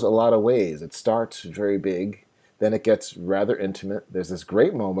it goes a lot of ways. It starts very big, then it gets rather intimate. There's this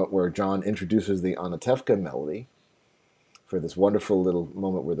great moment where John introduces the Anatevka melody, for this wonderful little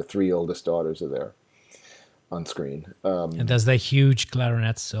moment where the three oldest daughters are there on screen. And there's that huge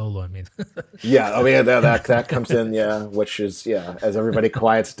clarinet solo, I mean. That comes in, which is, as everybody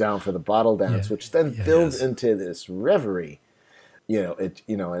quiets down for the bottle dance, which then builds into this reverie.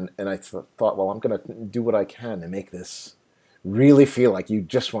 And I thought, well, I'm going to do what I can to make this really feel like you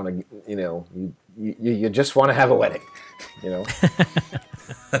just want to, you just want to have a wedding,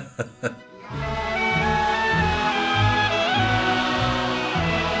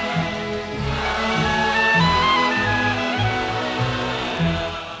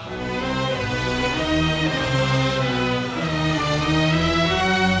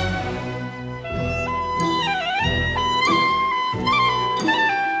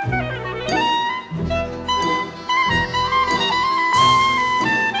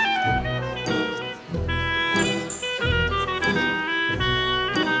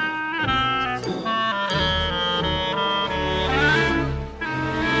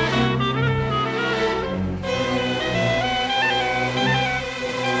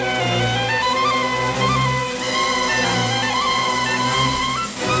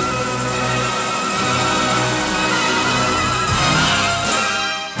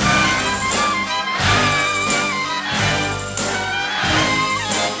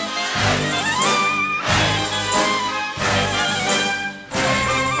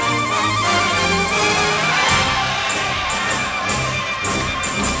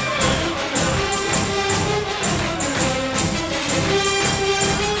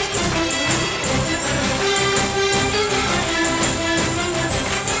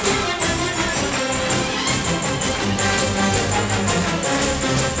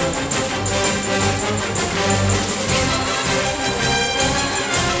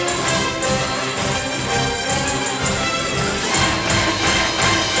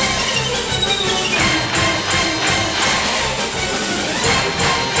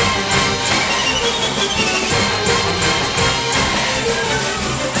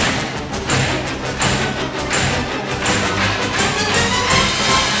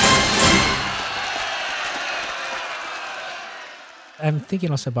 I'm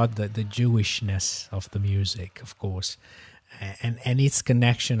thinking also about the Jewishness of the music, of course, and its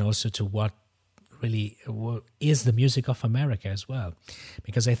connection also to what really is the music of America as well,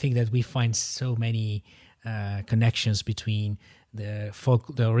 because I think that we find so many connections between the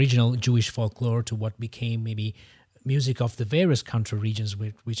original Jewish folklore to what became maybe music of the various country regions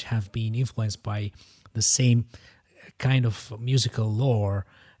which have been influenced by the same kind of musical lore.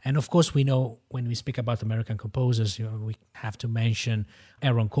 And of course, we know when we speak about American composers, we have to mention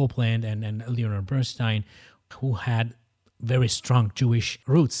Aaron Copland and Leonard Bernstein, who had very strong Jewish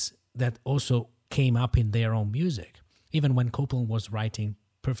roots that also came up in their own music. Even when Copland was writing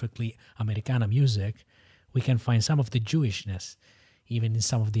perfectly Americana music, we can find some of the Jewishness, even in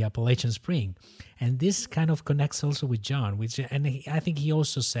some of the Appalachian Spring. And this kind of connects also with John, I think he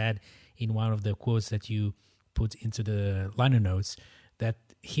also said in one of the quotes that you put into the liner notes that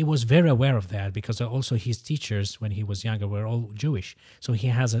he was very aware of that because also his teachers, when he was younger, were all Jewish. So he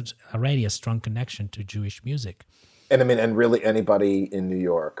has already a strong connection to Jewish music. And I mean, and really anybody in New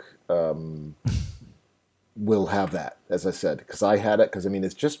York will have that, as I said, because I had it, because I mean,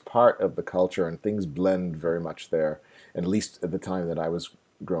 it's just part of the culture and things blend very much there, at least at the time that I was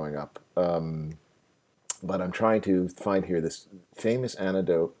growing up. But I'm trying to find here this famous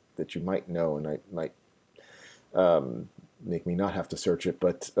anecdote that you might know, and I might make me not have to search it,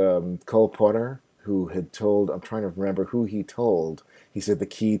 but Cole Porter, who had told, I'm trying to remember who he told, he said the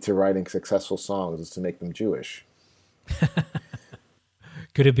key to writing successful songs is to make them Jewish.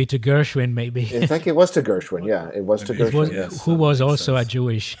 Could it be to Gershwin, maybe? I think it was to Gershwin, yeah. It was to Gershwin. Yes, who was also sense. a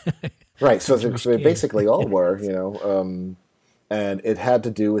Jewish. Right, so Jewish they kid. basically all were, and it had to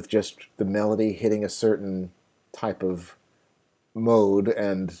do with just the melody hitting a certain type of mode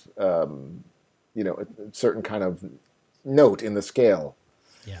and, a certain kind of note in the scale.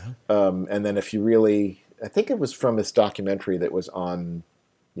 Yeah. And then if you really, I think it was from this documentary that was on,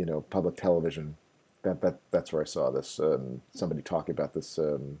 public television. That's where I saw this. Somebody talking about this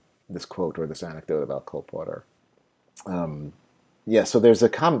this quote or this anecdote about Cole Porter. So there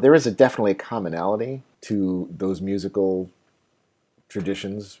is definitely a commonality to those musical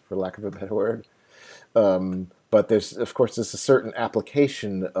traditions, for lack of a better word. But there's a certain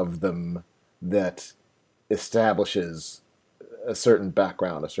application of them that establishes a certain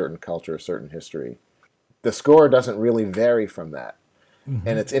background, a certain culture, a certain history. The score doesn't really vary from that. Mm-hmm.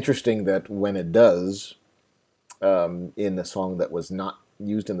 And it's interesting that when it does, in a song that was not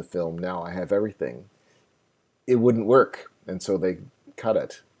used in the film, Now I Have Everything, it wouldn't work. And so they cut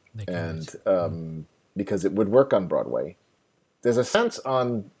it. Because it would work on Broadway. There's a sense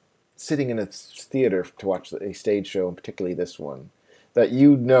on sitting in a theater to watch a stage show, and particularly this one, that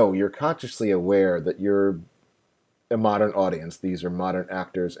you're consciously aware that you're a modern audience. These are modern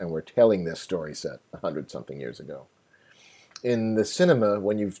actors, and we're telling this story set 100-something years ago. In the cinema,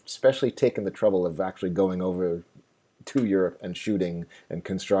 when you've especially taken the trouble of actually going over to Europe and shooting and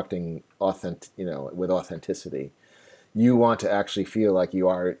constructing with authenticity, you want to actually feel like you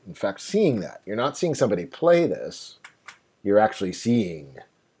are, in fact, seeing that. You're not seeing somebody play this. You're actually seeing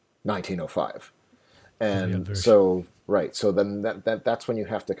 1905. And so then that's when you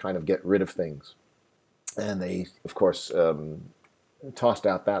have to kind of get rid of things. And they, of course, tossed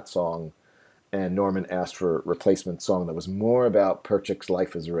out that song, and Norman asked for a replacement song that was more about Perchik's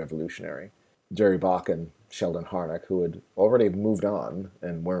life as a revolutionary. Jerry Bach and Sheldon Harnick, who had already moved on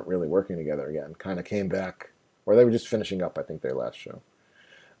and weren't really working together again, kind of came back, or they were just finishing up, I think, their last show.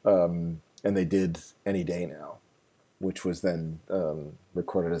 And they did Any Day Now, which was then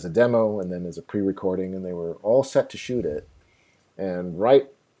recorded as a demo and then as a pre-recording, and they were all set to shoot it. And right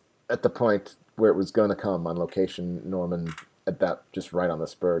at the point where it was going to come on location, Norman, at that, just right on the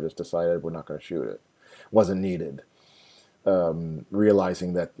spur, just decided we're not going to shoot it. Wasn't needed.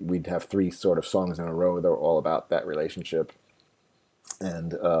 Realizing that we'd have 3 sort of songs in a row that were all about that relationship,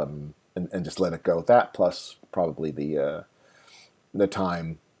 and just let it go. That plus probably the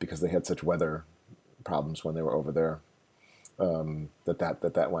time, because they had such weather problems when they were over there,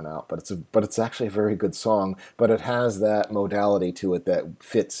 that went out. But it's actually a very good song. But it has that modality to it that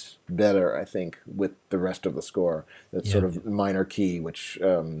fits better, I think, with the rest of the score. That sort of minor key, which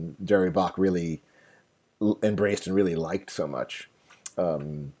Jerry Bach really embraced and really liked so much.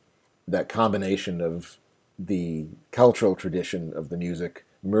 That combination of the cultural tradition of the music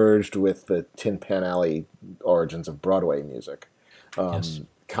merged with the Tin Pan Alley origins of Broadway music.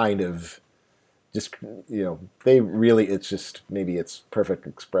 Kind of just, it's just, maybe its perfect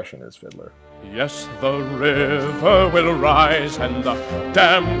expression is Fiddler. Yes, the river will rise and the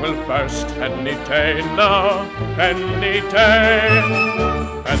dam will burst any day now, any day.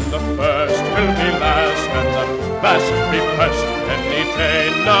 And the first will be last and the last be first any any day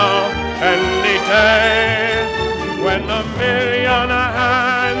now, any day, when 1,000,000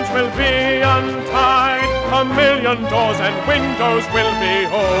 hands will be untied, 1,000,000 doors and windows will be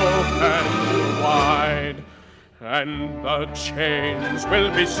opened wide. And the chains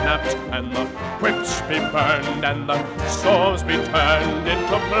will be snapped, and the whips be burned, and the swords be turned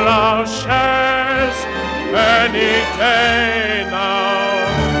into plowshares. Any day now,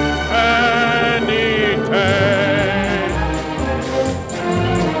 any day.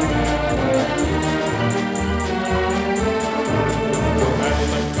 And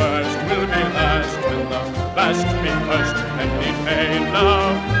the first will be last, and the last be first. Any day now,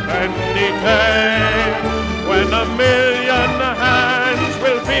 any day. When 1,000,000 hands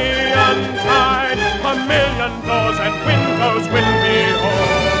will be untied, 1,000,000 doors and windows will be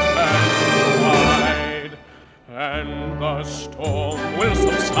opened wide, and the storm will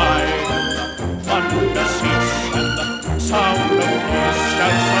subside, and the thunder cease, and the sound of peace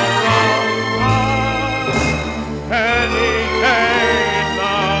shall surround us. Any day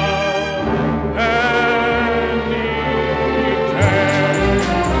now, any day.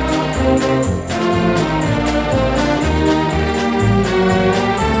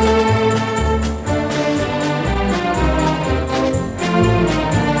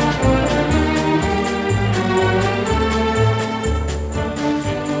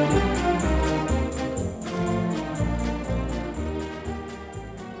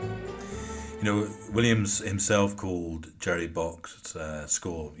 Williams himself called Jerry Bock's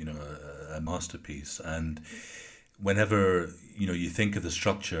score, a masterpiece. And whenever you think of the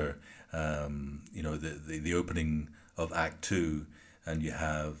structure, the opening of Act Two, and you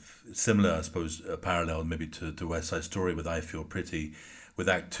have similar, I suppose, a parallel maybe to West Side Story with I Feel Pretty, with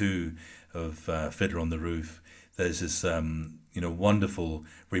Act Two of Fiddler on the Roof. There's this wonderful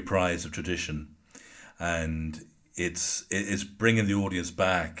reprise of tradition, and it's bringing the audience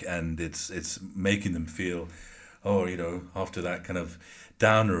back, and it's making them feel, after that kind of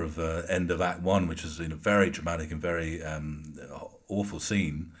downer of end of Act One, which is very dramatic and very awful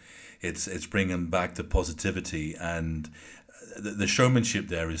scene. It's bringing them back to positivity, and the showmanship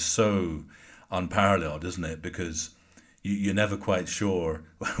there is so unparalleled, isn't it? Because you're never quite sure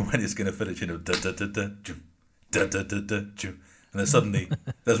when it's going to finish. Da da da da da da da da, and then suddenly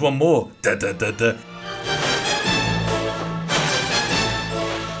there's one more da da da da.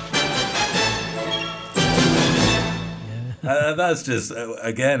 That's just,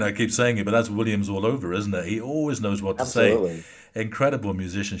 again, I keep saying it, but that's Williams all over, isn't it? He always knows what to say. Incredible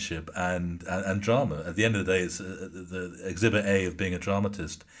musicianship and drama. At the end of the day, it's the exhibit A of being a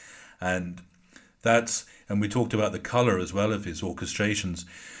dramatist. And we talked about the colour as well of his orchestrations.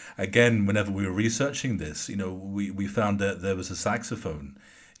 Again, whenever we were researching this, we found that there was a saxophone.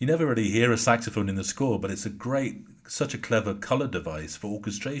 You never really hear a saxophone in the score, but it's such a clever colour device for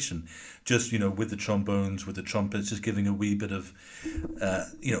orchestration. Just, with the trombones, with the trumpets, just giving a wee bit of,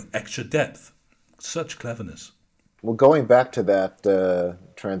 extra depth. Such cleverness. Well, going back to that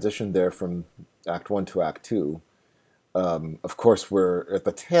transition there from Act 1 to Act 2, of course, we're at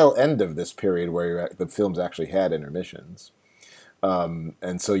the tail end of this period where the films actually had intermissions.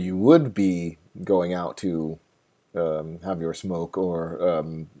 And so you would be going out to have your smoke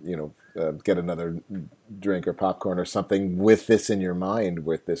or, get another drink or popcorn or something with this in your mind,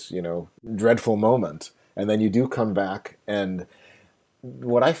 with this, dreadful moment. And then you do come back, and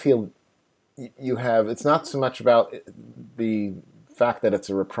what I feel you have, it's not so much about the fact that it's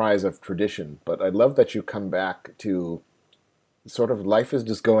a reprise of tradition, but I love that you come back to sort of life is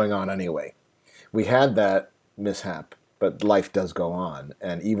just going on anyway. We had that mishap, but life does go on.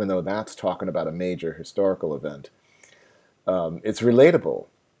 And even though that's talking about a major historical event, it's relatable.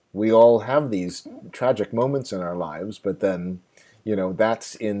 We all have these tragic moments in our lives, but then,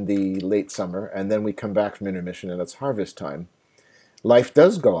 that's in the late summer, and then we come back from intermission and it's harvest time. Life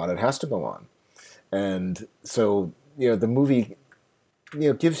does go on. It has to go on. And so, the movie,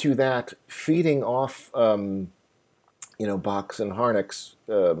 gives you that, feeding off, Bach's and Harnick's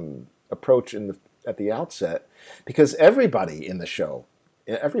approach at the outset, because everybody in the show,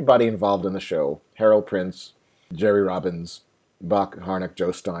 everybody involved in the show, Harold Prince, Jerry Robbins, Bach, Harnick,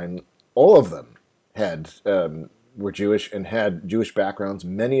 Joe Stein, all of them were Jewish and had Jewish backgrounds,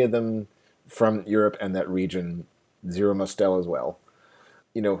 many of them from Europe and that region, Zero Mostel as well.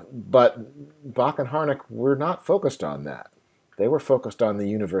 But Bach and Harnick were not focused on that. They were focused on the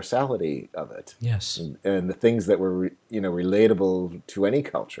universality of it. Yes. And the things that were, relatable to any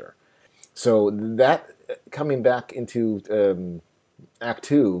culture. So that, coming back into Act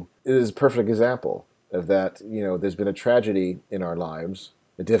 2, is a perfect example of that. There's been a tragedy in our lives,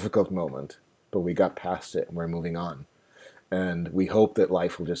 a difficult moment, but we got past it and we're moving on. and we hope that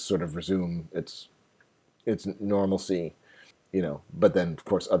life will just sort of resume its normalcy, But then, of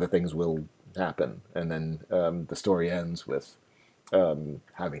course, other things will happen, and then the story ends with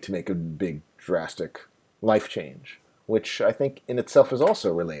having to make a big, drastic life change, which I think in itself is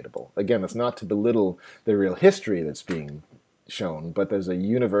also relatable. Again, it's not to belittle the real history that's being shown, but there's a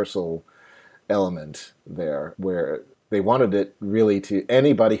universal element there where they wanted it really to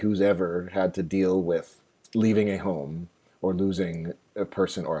anybody who's ever had to deal with leaving a home or losing a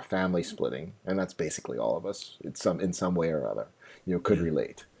person or a family splitting, and that's basically all of us. It's in some way or other, could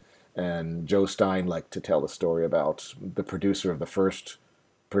relate. And Joe Stein liked to tell the story about the producer of the first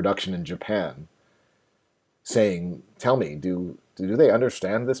production in Japan saying, "Tell me, do they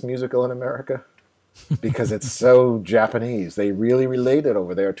understand this musical in America? Because it's so Japanese. They really relate it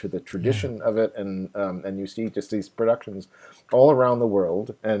over there to the tradition of it, and you see just these productions all around the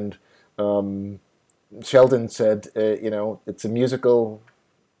world." And Sheldon said, it's a musical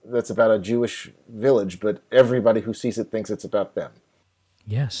that's about a Jewish village, but everybody who sees it thinks it's about them.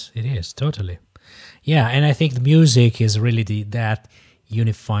 Yes, it is, totally. Yeah, and I think the music is really that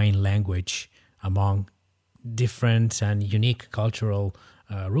unifying language among different and unique cultural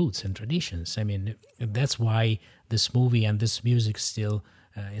roots and traditions. I mean, that's why this movie and this music still,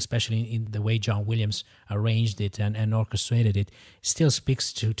 especially in the way John Williams arranged it and orchestrated it, still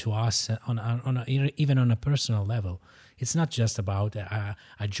speaks to us even on a personal level. It's not just about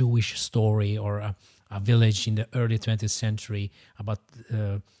a Jewish story or a village in the early 20th century, about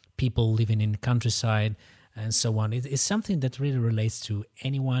people living in the countryside and so on. It's something that really relates to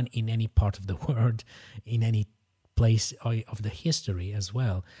anyone in any part of the world, in any place of the history as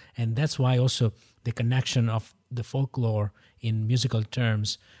well. And that's why also the connection of the folklore in musical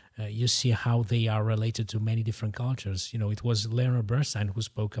terms, you see how they are related to many different cultures. It was Leonard Bernstein who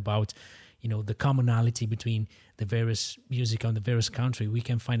spoke about, the commonality between the various music on the various country. We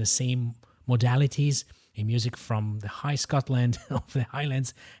can find the same modalities in music from the high Scotland of the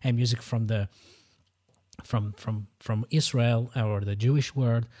Highlands and music from the from Israel or the Jewish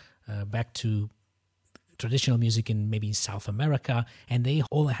world back to traditional music in maybe South America, and they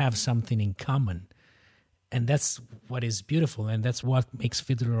all have something in common. And that's what is beautiful, and that's what makes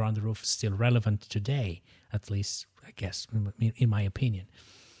Fiddler on the Roof still relevant today, at least, I guess, in my opinion.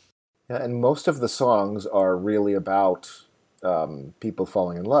 Yeah, and most of the songs are really about people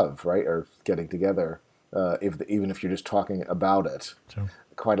falling in love, right, or getting together, even if you're just talking about it. Sure.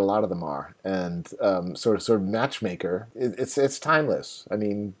 Quite a lot of them are. And sort of matchmaker, it's timeless. I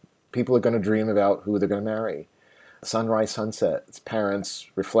mean, people are going to dream about who they're going to marry. Sunrise, sunset, it's parents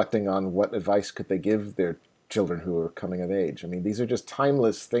reflecting on what advice could they give their children who are coming of age. I mean, these are just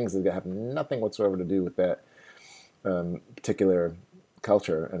timeless things that have nothing whatsoever to do with that particular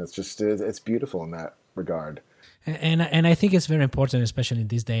culture, and it's beautiful in that regard. And I think it's very important, especially in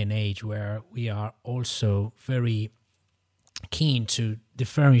this day and age, where we are also very keen to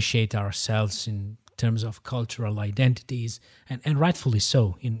differentiate ourselves in terms of cultural identities, and rightfully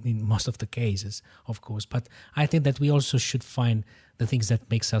so in most of the cases, of course. But I think that we also should find the things that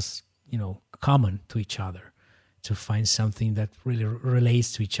makes us, common to each other, to find something that really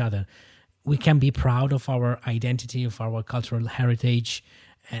relates to each other. We can be proud of our identity, of our cultural heritage,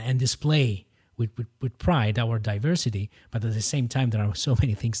 and display with pride our diversity. But at the same time, there are so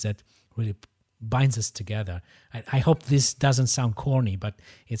many things that really binds us together. I hope this doesn't sound corny, but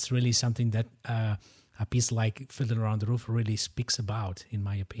it's really something that a piece like Fiddler on the Roof really speaks about, in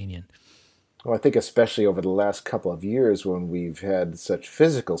my opinion. Well, I think especially over the last couple of years when we've had such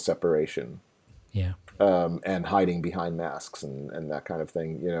physical separation, yeah, and hiding behind masks and that kind of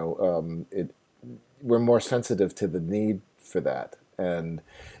thing, we're more sensitive to the need for that. And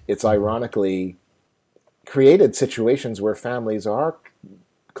it's ironically created situations where families are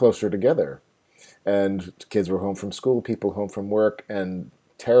closer together. And kids were home from school, people home from work, and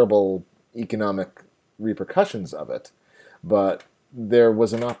terrible economic repercussions of it. But there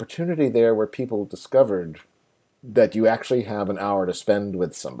was an opportunity there where people discovered that you actually have an hour to spend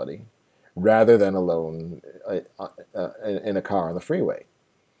with somebody rather than alone in a car on the freeway.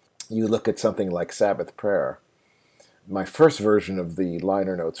 You look at something like Sabbath Prayer. My first version of the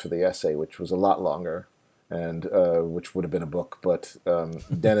liner notes for the essay, which was a lot longer, and which would have been a book, but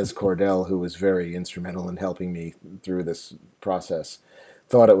Dennis Cordell, who was very instrumental in helping me through this process,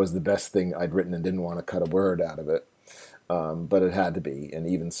 thought it was the best thing I'd written and didn't want to cut a word out of it. But it had to be, and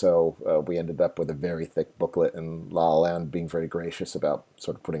even so, we ended up with a very thick booklet, and La La Land being very gracious about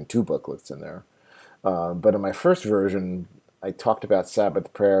sort of putting 2 booklets in there. But in my first version, I talked about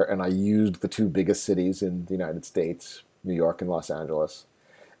Sabbath Prayer, and I used the 2 biggest cities in the United States, New York and Los Angeles,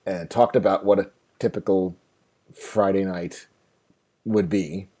 and talked about what a typical Friday night would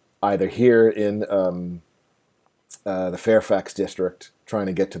be, either here in the Fairfax district trying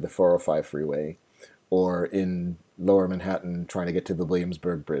to get to the 405 freeway, or in lower Manhattan trying to get to the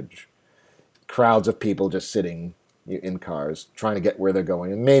Williamsburg Bridge. Crowds of people just sitting in cars trying to get where they're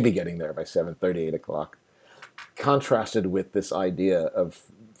going and maybe getting there by 7:30, 8 o'clock. Contrasted with this idea of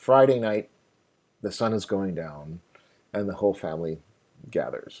Friday night, the sun is going down and the whole family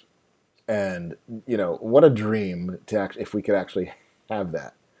gathers. And, what a dream if we could actually have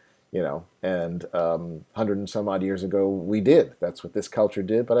that, and 100 and some odd years ago we did. That's what this culture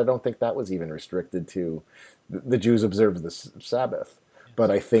did, but I don't think that was even restricted to the Jews observed the Sabbath. But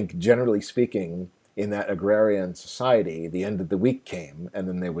I think, generally speaking, in that agrarian society, the end of the week came, and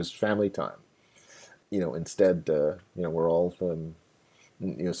then there was family time. Instead, we're all,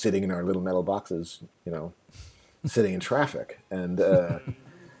 sitting in our little metal boxes, sitting in traffic, and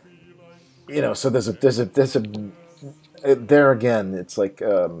so there's a there again, it's like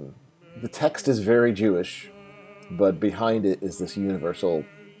the text is very Jewish, but behind it is this universal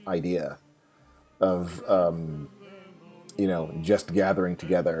idea of just gathering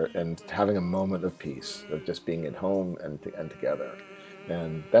together and having a moment of peace, of just being at home and together.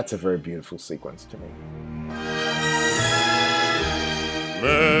 And that's a very beautiful sequence to me.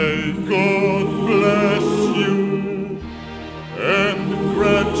 May God bless you and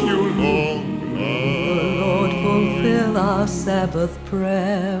grant you long life. Lord, fulfill our Sabbath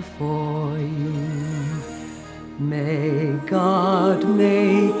prayer for you. May God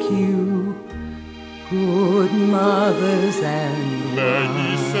make you good mothers and May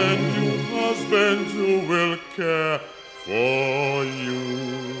He wives. send you husbands who will care for you.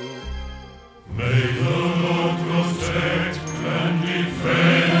 May the Lord protect and defend.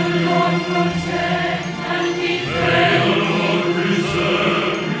 May the Lord protect and defend. May the Lord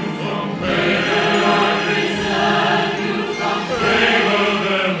preserve you from pain. May the Lord preserve you from Favor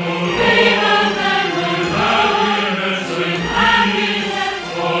them, O Lord, with happiness and happiness.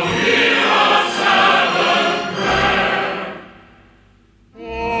 for hear our Sabbath prayer.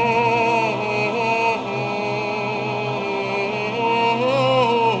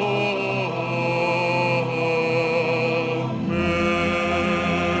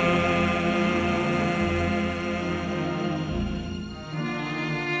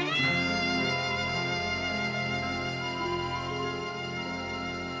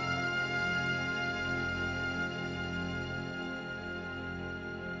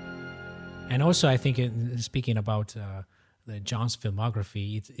 And also, I think, speaking about the John's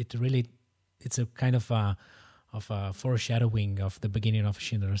filmography, it's a kind of a foreshadowing of the beginning of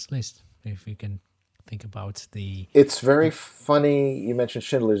Schindler's List. If you can think about the... It's very funny you mentioned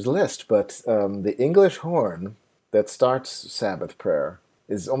Schindler's List, but the English horn that starts Sabbath Prayer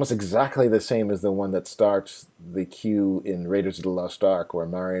is almost exactly the same as the one that starts the cue in Raiders of the Lost Ark, where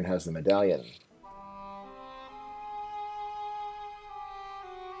Marion has the medallion.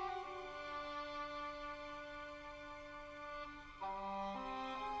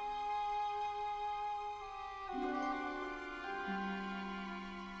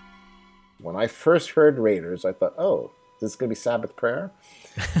 When I first heard Raiders, I thought, oh, this is going to be Sabbath Prayer?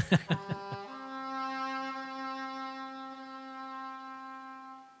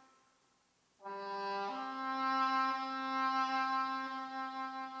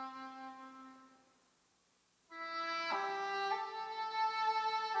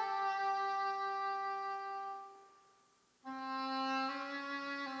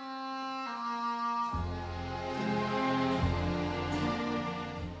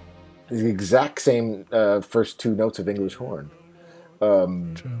 The exact same first two notes of English horn.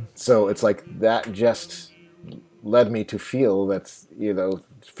 So it's like that just led me to feel that,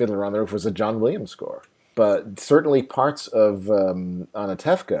 Fiddler on the Roof was a John Williams score. But certainly parts of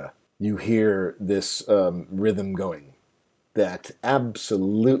Anatevka, you hear this rhythm going that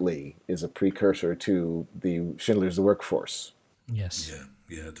absolutely is a precursor to the Schindler's Workforce. Yes.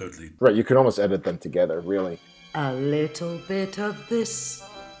 Yeah, totally. Right, you can almost edit them together, really. A little bit of this,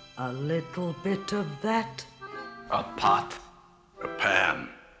 a little bit of that. A pot, a pan,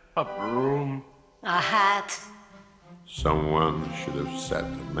 a broom, A hat. Someone should have set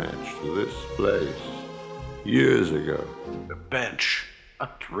a match to this place years ago. a bench, a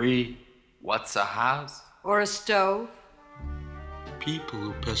tree. What's a house? Or a stove. People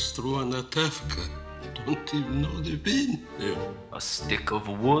who pass through Anatevka don't even know they've been there. A stick of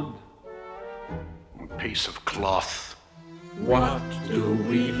wood, A piece of cloth. What do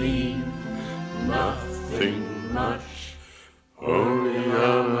we leave? Nothing much, only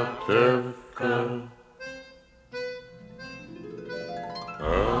Anatevka.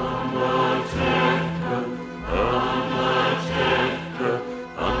 Anatevka,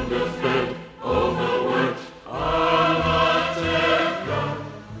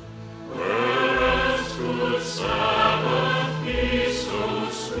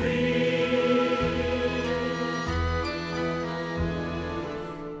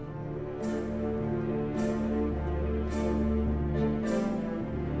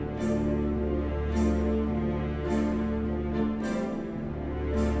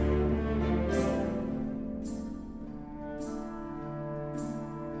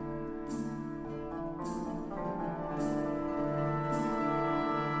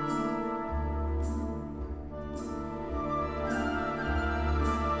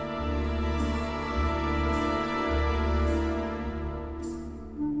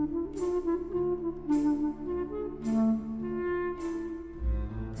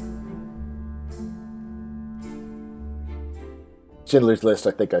 Schindler's List,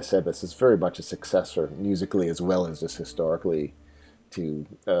 I think I said this, is very much a successor musically as well as just historically to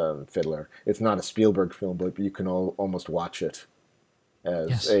Fiddler. It's not a Spielberg film, but you can almost watch it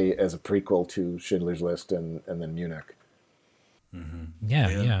as a prequel to Schindler's List and then Munich. Mm-hmm.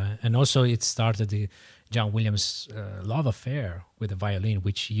 Yeah. And also it started the John Williams' love affair with the violin,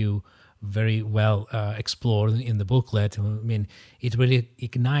 which you very well explored in the booklet. I mean, it really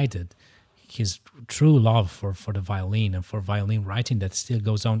ignited his true love for the violin and for violin writing that still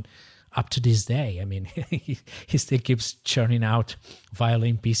goes on up to this day. I mean, he still keeps churning out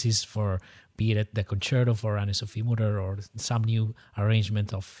violin pieces for, be it the concerto for Anne-Sophie Mutter or some new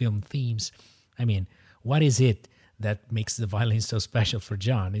arrangement of film themes. I mean, what is it that makes the violin so special for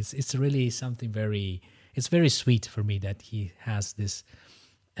John? It's really something it's very sweet for me that he has this.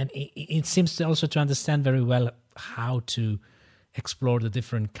 And it seems to also to understand very well how to explore the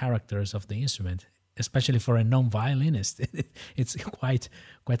different characters of the instrument, especially for a non-violinist. It's quite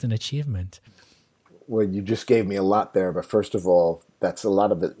an achievement. Well, you just gave me a lot there, but first of all, that's a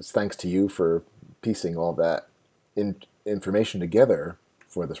lot of it is thanks to you for piecing all that information together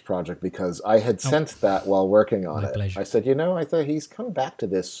for this project, because I had sensed that while working on it. Pleasure. I said, I thought he's come back to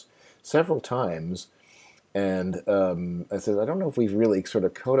this several times, and I said, I don't know if we've really sort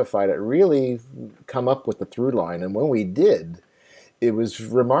of codified it, really come up with the through line, and when we did, it was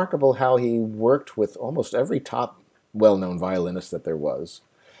remarkable how he worked with almost every top well-known violinist that there was,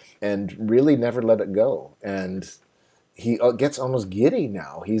 and really never let it go. And he gets almost giddy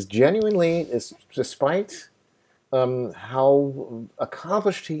now. He's genuinely, despite how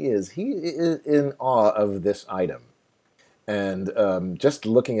accomplished he is in awe of this item. And just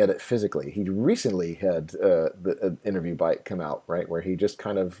looking at it physically, he recently had an interview bite come out, right, where he just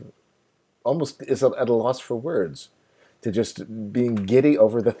kind of almost is at a loss for words to just being giddy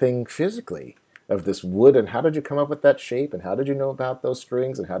over the thing physically of this wood, and how did you come up with that shape, and how did you know about those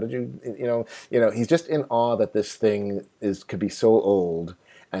strings, and how did you he's just in awe that this thing could be so old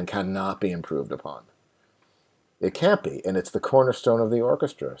and cannot be improved upon. It can't be, and it's the cornerstone of the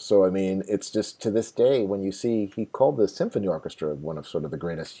orchestra. So, I mean, it's just to this day, when you see, he called the symphony orchestra one of sort of the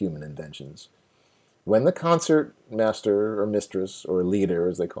greatest human inventions. When the concert master or mistress or leader,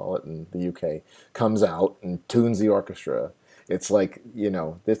 as they call it in the UK, comes out and tunes the orchestra, it's like,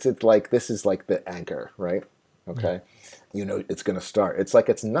 this is like the anchor, right? Okay? It's going to start. It's like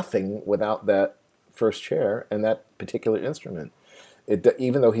it's nothing without that first chair and that particular instrument.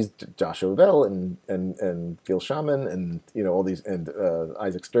 Even though he's Joshua Bell and Gil Shaman and all these, and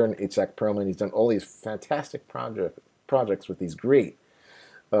Isaac Stern, Itzhak Perlman, he's done all these fantastic projects with these great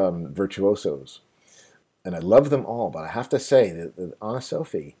virtuosos, and I love them all. But I have to say that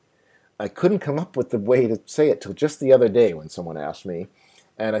Anne-Sophie, I couldn't come up with the way to say it till just the other day when someone asked me,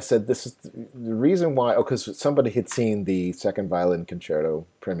 and I said this is the reason why. Because somebody had seen the second violin concerto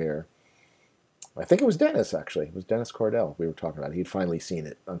premiere. I think it was Dennis, actually. It was Dennis Cordell we were talking about. He'd finally seen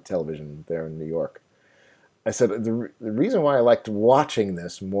it on television there in New York. I said, the reason why I liked watching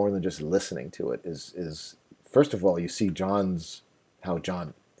this more than just listening to it is first of all, you see how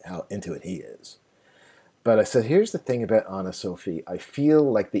into it he is. But I said, here's the thing about Anne-Sophie. I feel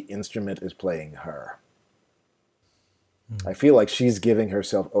like the instrument is playing her. I feel like she's giving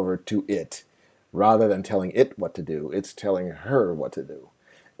herself over to it. Rather than telling it what to do, it's telling her what to do.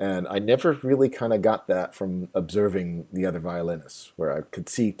 And I never really kind of got that from observing the other violinists, where I could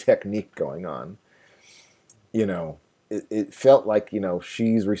see technique going on. It felt like,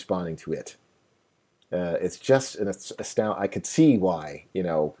 she's responding to it. It's just, and it's astounding. I could see why,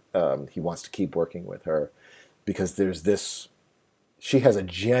 he wants to keep working with her, because there's this, she has a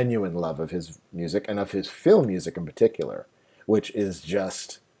genuine love of his music and of his film music in particular, which is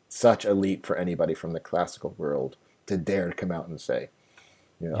just such a leap for anybody from the classical world to dare to come out and say,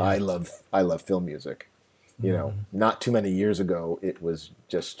 I love film music. Not too many years ago, it was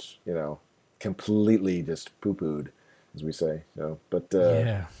just, completely just poo-pooed, as we say. But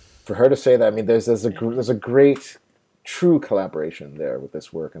for her to say that, I mean, there's a great, true collaboration there with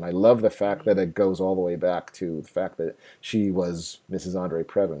this work, and I love the fact that it goes all the way back to the fact that she was Mrs. Andre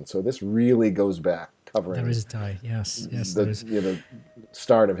Previn. So this really goes back, covering. There is a tie. Yes, the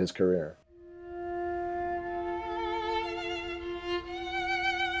start of his career.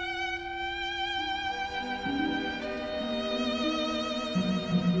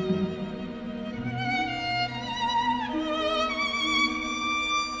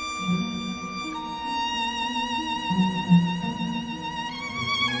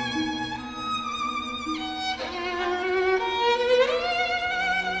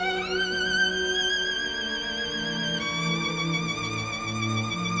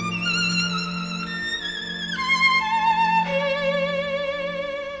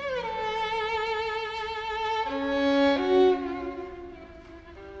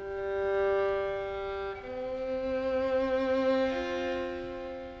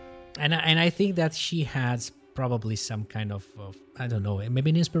 And I think that she has probably some kind of I don't know, maybe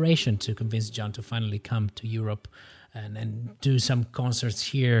an inspiration to convince John to finally come to Europe and do some concerts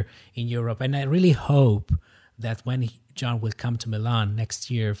here in Europe. And I really hope that when John will come to Milan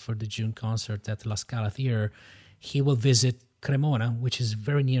next year for the June concert at La Scala Theatre, he will visit Cremona, which is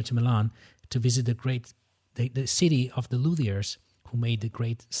very near to Milan, to visit the city of the luthiers who made the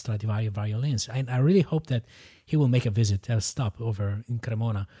great Stradivari violins. And I really hope that he will make a stop over in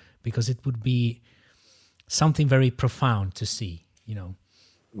Cremona, because it would be something very profound to see, you know.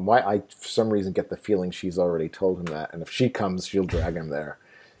 Why I, for some reason, get the feeling she's already told him that, and if she comes, she'll drag him there,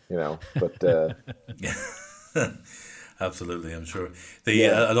 you know. But absolutely, I'm sure.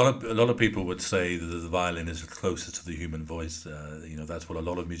 A lot of people would say that the violin is closest to the human voice. You know, that's what a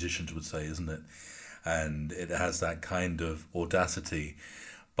lot of musicians would say, isn't it? And it has that kind of audacity.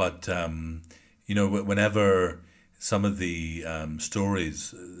 But you know, whenever some of the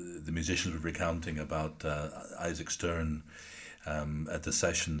stories the musicians were recounting about Isaac Stern at the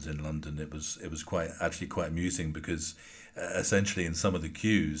sessions in London, it was quite amusing, because essentially in some of the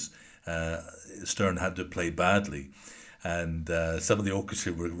cues Stern had to play badly, and some of the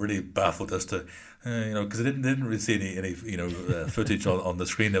orchestra were really baffled as to you know, because they didn't really see any you know footage on the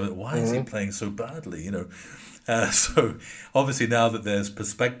screen. They went, why is he playing so badly, you know? So obviously now that there's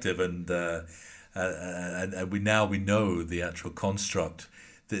perspective and we know the actual construct,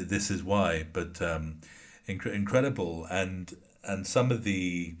 this is why. But incredible, and some of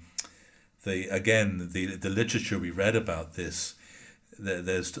the literature we read about this.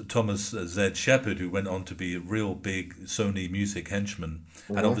 There's Thomas Z. Shepard, who went on to be a real big Sony music henchman,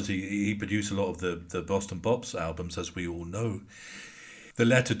 and obviously he produced a lot of the Boston Pops albums, as we all know. The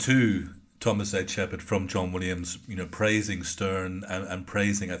letter to Thomas Z. Shepard from John Williams, you know, praising Stern and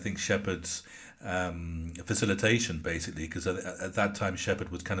praising, I think, Shepard's facilitation, basically, because at that time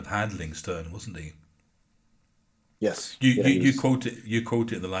Shepard was kind of handling Stern, wasn't he? Yes. You quote it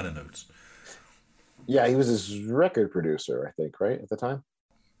in the liner notes. Yeah, he was his record producer, I think, right, at the time?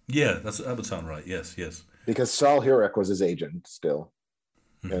 Yeah, that would sound right. Yes. Because Saul Hurek was his agent still,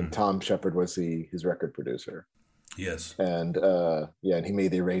 and Tom Shepard was his record producer. Yes. And and he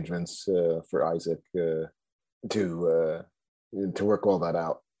made the arrangements for Isaac to work all that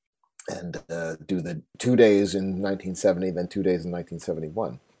out and do the 2 days in 1970, then 2 days in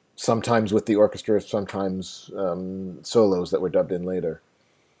 1971. Sometimes with the orchestra, sometimes solos that were dubbed in later.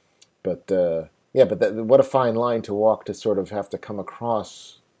 But what a fine line to walk, to sort of have to come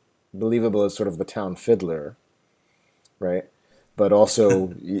across believable as sort of the town fiddler, right? But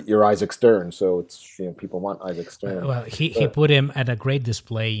also you're Isaac Stern, so it's, you know, people want Isaac Stern. Well, he put him at a great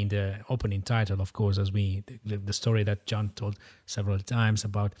display in the opening title, of course, as the story that John told several times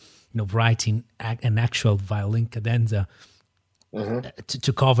about, you know, writing an actual violin cadenza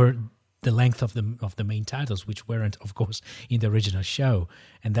to cover the length of the main titles, which weren't, of course, in the original show.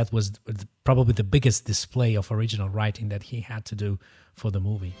 And that was probably the biggest display of original writing that he had to do for the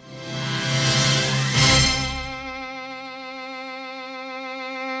movie.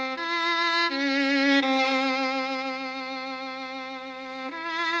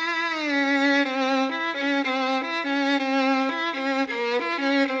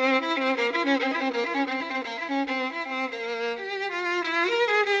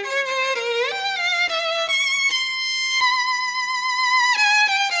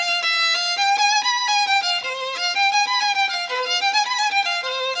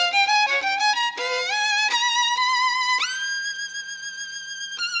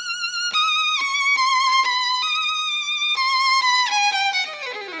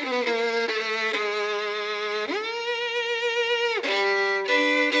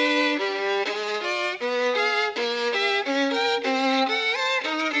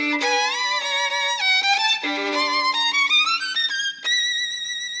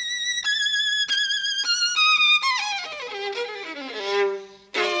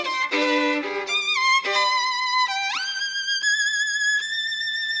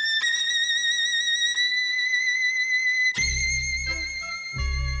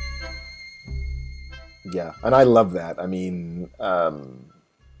 Yeah, and I love that. I mean,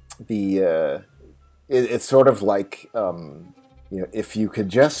 it's sort of like, you know, if you could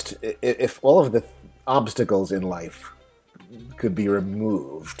just, if all of the obstacles in life could be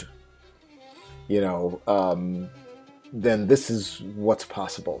removed, you know, then this is what's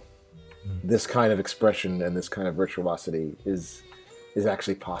possible. This kind of expression and this kind of virtuosity is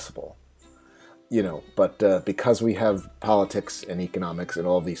actually possible. You know, but because we have politics and economics and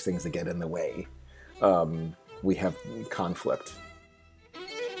all these things that get in the way, we have conflict.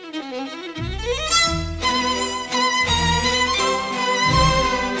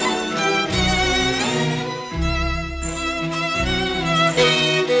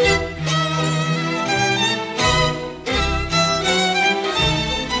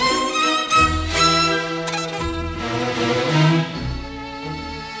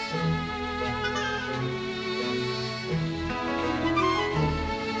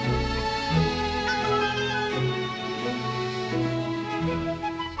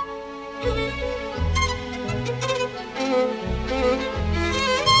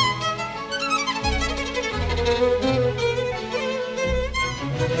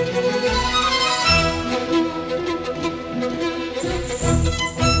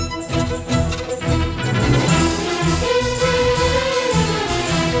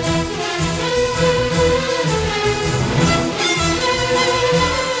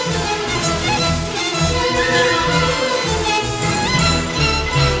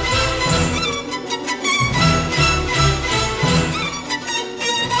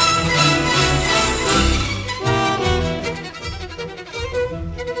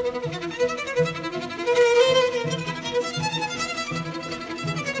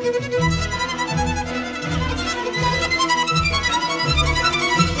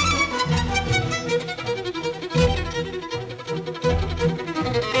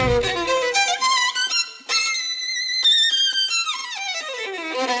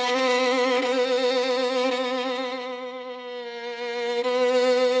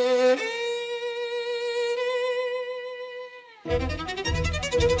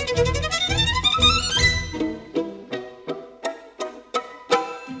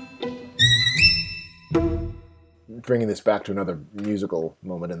 Bringing this back to another musical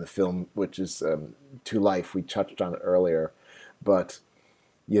moment in the film, which is To Life. We touched on it earlier, but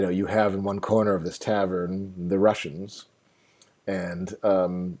you have in one corner of this tavern the Russians, and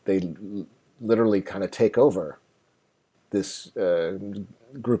they literally kind of take over this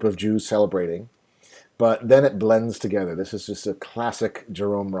group of Jews celebrating, but then it blends together. This is just a classic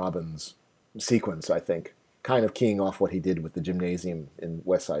Jerome Robbins sequence, I think, kind of keying off what he did with the gymnasium in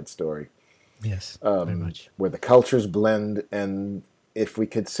West Side Story. Yes, very much. Where the cultures blend, and if we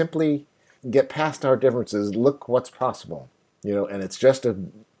could simply get past our differences, look what's possible, and it's just a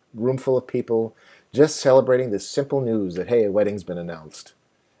room full of people just celebrating this simple news that, hey, a wedding's been announced.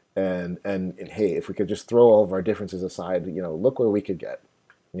 And hey, if we could just throw all of our differences aside, look where we could get,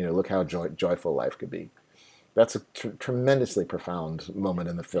 look how joyful life could be. That's a tremendously profound moment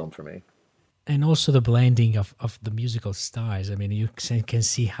in the film for me. And also the blending of the musical styles. I mean, you can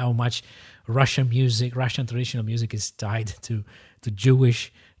see how much Russian traditional music is tied to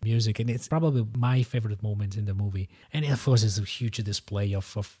Jewish music. And it's probably my favorite moment in the movie. And of course, it's a huge display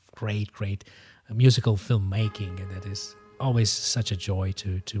of great musical filmmaking. And that is always such a joy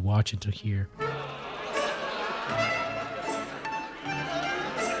to watch and to hear.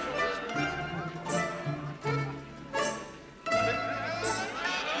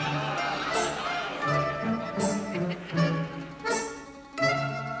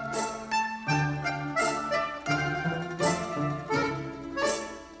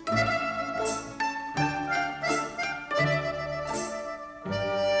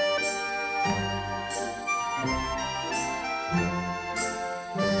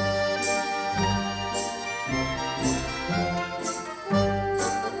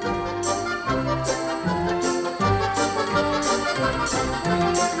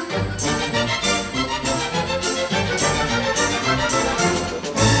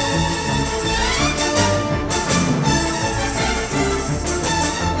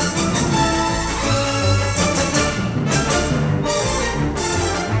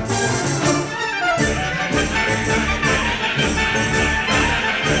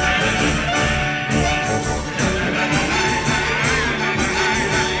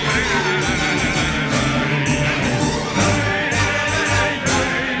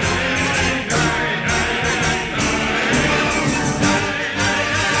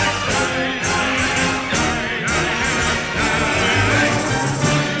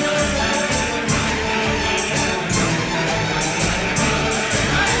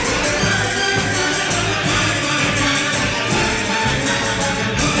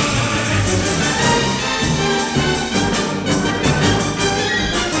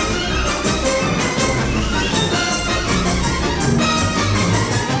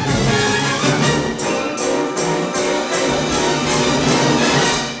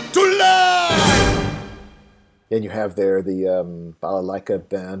 And you have there the balalaika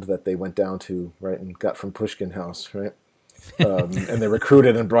band that they went down to, right, and got from Pushkin House, right? And they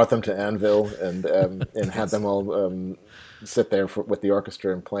recruited and brought them to Anvil and had them all sit there with the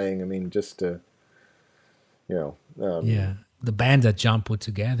orchestra and playing. I mean, just to, yeah, the band that John put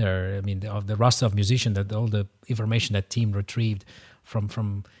together. I mean, of the roster of musicians, that all the information that team retrieved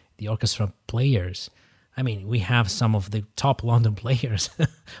from the orchestra players. I mean, we have some of the top London players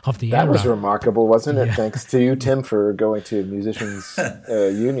of the era. That was remarkable, wasn't it? Yeah. Thanks to you, Tim, for going to Musicians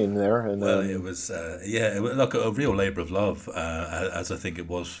Union there. And, it was it was like a real labour of love, as I think it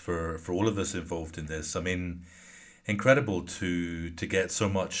was for all of us involved in this. I mean, incredible to get so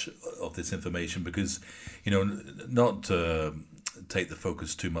much of this information because, not take the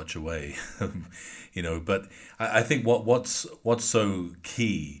focus too much away, But I think what's so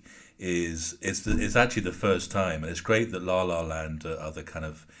key is it's actually the first time, and it's great that La La Land are the kind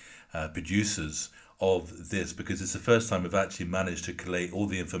of producers of this, because it's the first time we've actually managed to collate all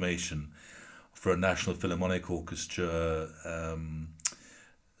the information for a National Philharmonic Orchestra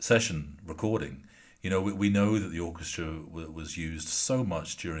session recording. We know that the orchestra was used so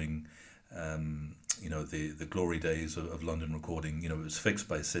much during, the glory days of London recording. It was fixed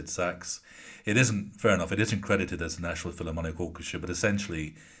by Sid Sachs. It isn't, fair enough, it isn't credited as the National Philharmonic Orchestra, but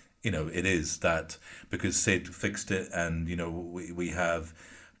essentially, it is that, because Sid fixed it, and, we have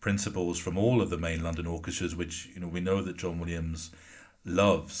principals from all of the main London orchestras, which, we know that John Williams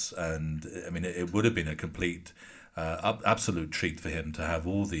loves. And, it would have been a complete... absolute treat for him to have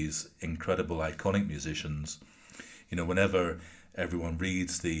all these incredible iconic musicians. Whenever everyone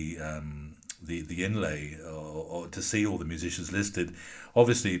reads the inlay, or to see all the musicians listed,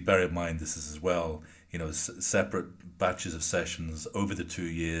 obviously bear in mind this is as well, separate batches of sessions over the 2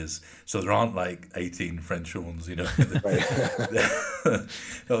 years, so there aren't like 18 French horns.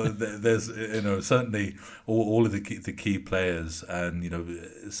 There's certainly all of the key players,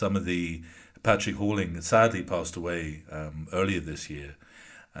 and some of the... Patrick Halling sadly passed away earlier this year,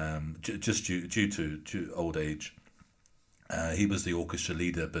 just due to old age. He was the orchestra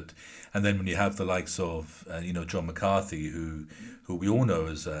leader, and then when you have the likes of John McCarthy, who we all know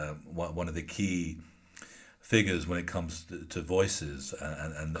as one of the key figures when it comes to voices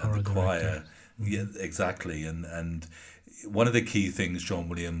and the choir. Yeah, exactly. And one of the key things John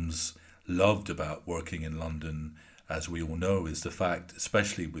Williams loved about working in London, as we all know, is the fact,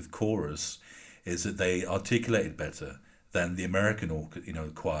 especially with chorus, is that they articulated better than the American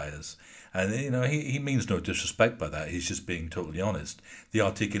choirs. And he means no disrespect by that. He's just being totally honest. The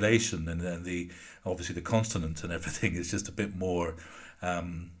articulation and the obviously the consonants and everything is just a bit more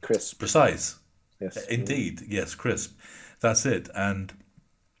crisp, precise. Yes, indeed, yes, crisp. That's it. And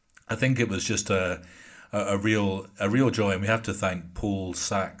I think it was just a real joy, and we have to thank Paul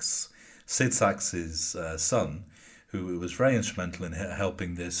Sachs, Sid Sachs's son, who was very instrumental in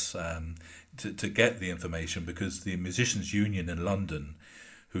helping this. To get the information, because the Musicians' Union in London,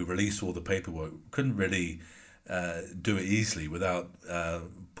 who released all the paperwork, couldn't really do it easily without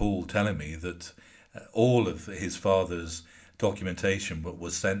Paul telling me that all of his father's documentation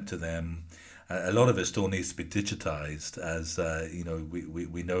was sent to them. A lot of it still needs to be digitized, as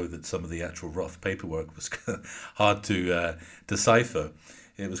we know that some of the actual rough paperwork was hard to decipher.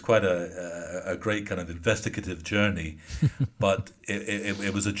 It was quite a great kind of investigative journey, but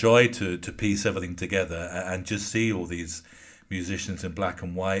it was a joy to piece everything together and just see all these musicians in black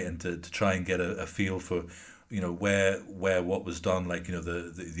and white, and to try and get a feel for where what was done, like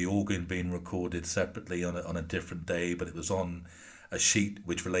the organ being recorded separately on a different day, but it was on a sheet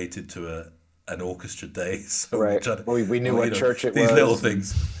which related to an orchestra day. So right. We knew what church it was. These little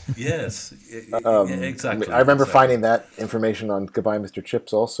things. Yes, exactly. I remember finding that information on Goodbye, Mr.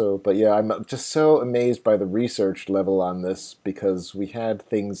 Chips also. But yeah, I'm just so amazed by the research level on this, because we had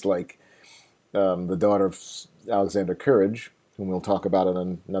things like the daughter of Alexander Courage, whom we'll talk about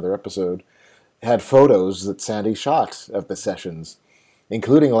in another episode, had photos that Sandy shot of the sessions,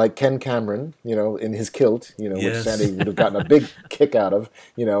 including like Ken Cameron, in his kilt, Yes. which Sandy would have gotten a big kick out of,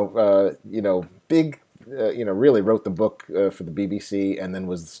 really wrote the book for the BBC, and then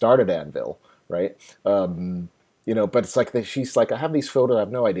was started Anvil, right? But it's like she's like, I have these photos, I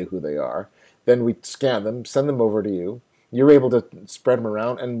have no idea who they are. Then we scan them, send them over to you. You're able to spread them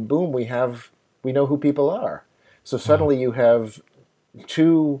around, and boom, we know who people are. So suddenly you have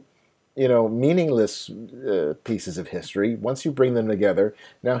two meaningless pieces of history. Once you bring them together,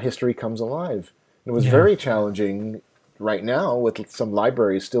 now history comes alive. It was very challenging right now with some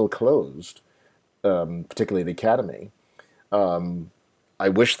libraries still closed, particularly the Academy. I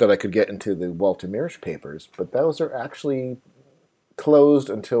wish that I could get into the Walter Mirisch papers, but those are actually closed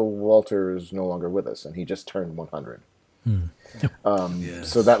until Walter is no longer with us, and he just turned 100.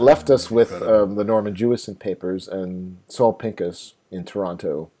 So that left us with the Norman Jewison papers, and Saul Pincus in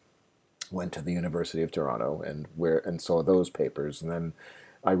Toronto went to the University of Toronto and saw those papers, and then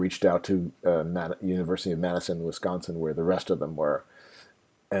I reached out to University of Madison, Wisconsin, where the rest of them were,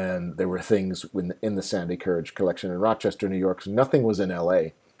 and there were things in the Sandy Courage collection in Rochester, New York. So nothing was in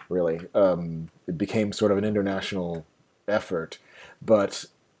L.A. really. It became sort of an international effort, but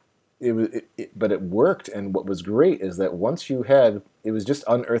it worked. And what was great is that once you had, it was just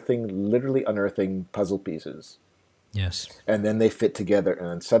literally unearthing puzzle pieces. Yes. And then they fit together, and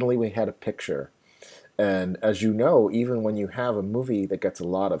then suddenly we had a picture. And as you know, even when you have a movie that gets a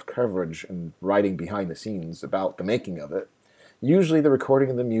lot of coverage and writing behind the scenes about the making of it, usually the recording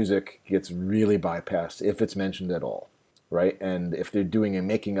of the music gets really bypassed if it's mentioned at all, right? And if they're doing a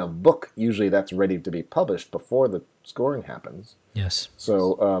making of book, usually that's ready to be published before the scoring happens. Yes.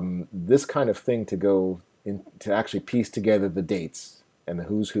 So this kind of thing to go in, to actually piece together the dates and the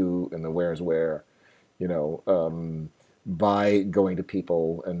who's who and the where's where, by going to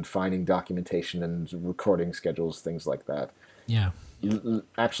people and finding documentation and recording schedules, things like that. Yeah.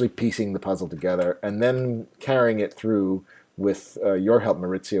 Actually piecing the puzzle together and then carrying it through with your help,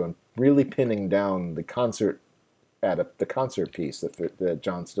 Maurizio, and really pinning down the concert piece that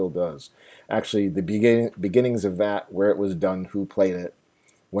John still does. Actually, the beginnings of that, where it was done, who played it,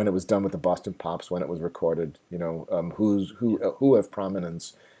 when it was done with the Boston Pops, when it was recorded, who of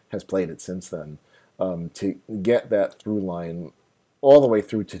prominence has played it since then, to get that through line all the way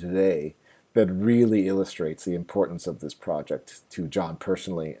through to today, that really illustrates the importance of this project to John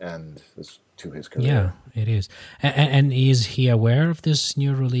personally and to his career. Yeah, it is. And is he aware of this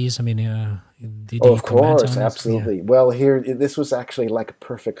new release? I mean, did he of comment course, on absolutely. Yeah. Well, this was actually like a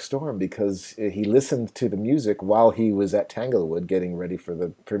perfect storm because he listened to the music while he was at Tanglewood getting ready for the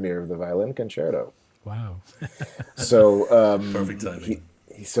premiere of the Violin Concerto. Wow. So perfect timing.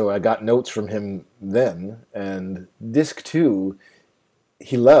 So I got notes from him then, and disc 2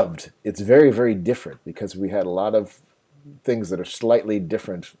 he loved. It's very, very different because we had a lot of things that are slightly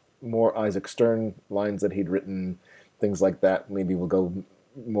different, more Isaac Stern lines that he'd written, things like that. Maybe we'll go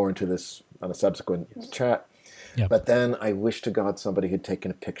more into this on a subsequent chat. Yep. But then I wish to God somebody had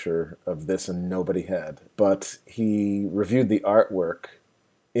taken a picture of this, and nobody had. But he reviewed the artwork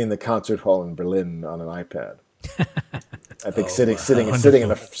in the concert hall in Berlin on an iPad. I think sitting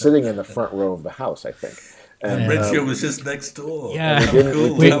in the front row of the house, I think. And Maurizio was just next door. Yeah.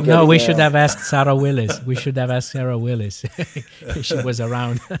 Cool. We should have asked Sarah Willis. She was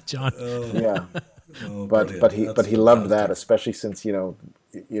around, John. Yeah. But he loved that, especially since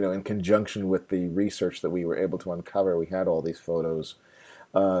in conjunction with the research that we were able to uncover, we had all these photos.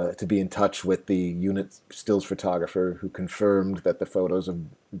 To be in touch with the unit stills photographer who confirmed that the photos of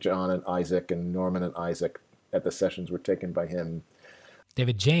John and Isaac and Norman and Isaac at the sessions were taken by him.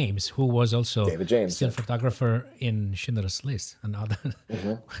 David James, who was also still photographer in Schindler's List, another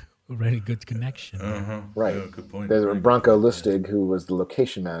really good connection. Right. Yeah, good point. There's Branko Lustig, who was the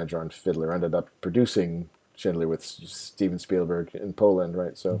location manager on Fiddler, ended up producing Schindler with Steven Spielberg in Poland,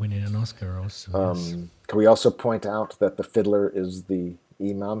 right? So winning an Oscar also. Yes. Can we also point out that the Fiddler is the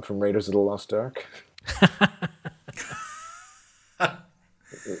Imam from Raiders of the Lost Ark?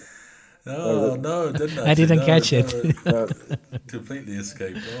 No, didn't I? I didn't catch it. Completely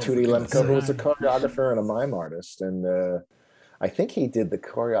escaped. Tootie Lemko was a choreographer and a mime artist, and I think he did the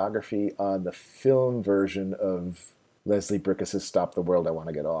choreography on the film version of Leslie Bricuss's "Stop the World, I Want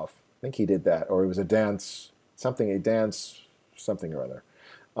to Get Off." I think he did that, or it was a dance something or other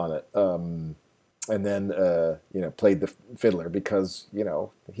on it. And then played the fiddler because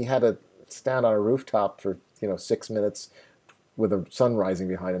he had to stand on a rooftop for 6 minutes with the sun rising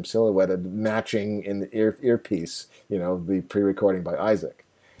behind him, silhouetted, matching in the earpiece, the pre-recording by Isaac,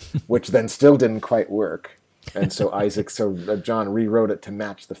 which then still didn't quite work. And so John rewrote it to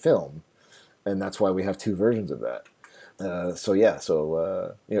match the film, and that's why we have two versions of that.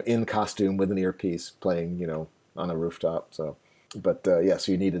 In costume with an earpiece, playing, on a rooftop. So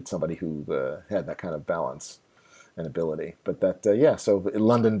you needed somebody who had that kind of balance and ability. But so a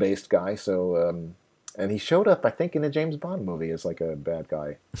London-based guy. So. And he showed up, I think, in a James Bond movie as like a bad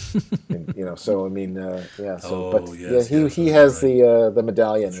guy, So I mean, he has the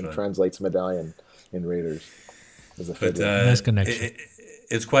medallion and translates medallion in Raiders as a fiddler. Nice connection.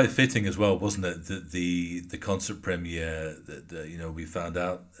 It's quite fitting as well, wasn't it? The concert premiere that we found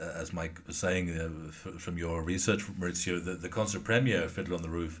out, as Mike was saying, from your research, Maurizio, that the concert premiere of Fiddler on the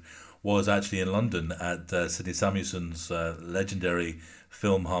Roof was actually in London at Sidney Samuelson's legendary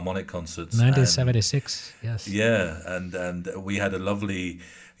film harmonic concerts. 1976, yes. Yeah, and we had a lovely,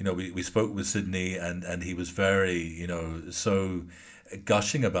 we spoke with Sidney, and he was very, so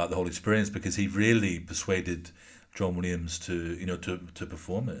gushing about the whole experience because he really persuaded John Williams to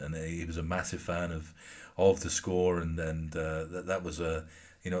perform it, and he was a massive fan of the score, and that was a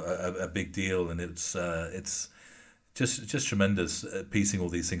big deal, and it's just tremendous piecing all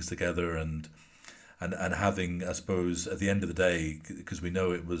these things together and having, I suppose, at the end of the day, because we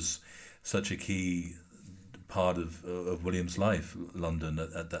know it was such a key part of William's life, London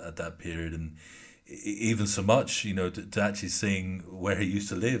at that period, and even so much, to actually seeing where he used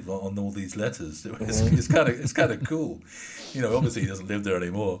to live on all these letters, it's kind of cool. Obviously he doesn't live there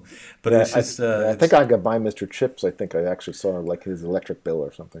anymore, but it's just. I think I got by Mr. Chips. I think I actually saw like his electric bill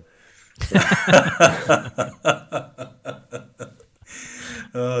or something.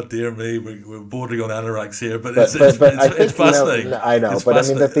 Oh dear me, we're bordering on anoraks here, but I it's fascinating. I know, It's but I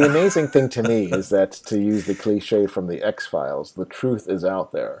mean that the fascinating. amazing thing to me is that, to use the cliche from the X-Files, the truth is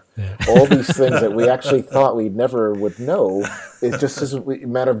out there. Yeah. All these things that we actually thought we never would know, it's just a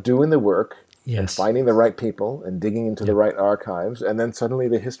matter of doing the work and Yes. finding the right people and digging into the right archives, and then suddenly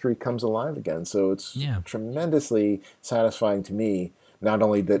the history comes alive again. So it's tremendously satisfying to me, not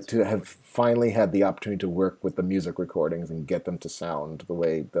only that to have finally had the opportunity to work with the music recordings and get them to sound the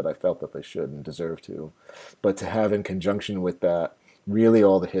way that I felt that they should and deserve to, but to have in conjunction with that really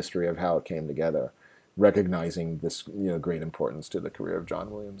all the history of how it came together, recognizing this great importance to the career of John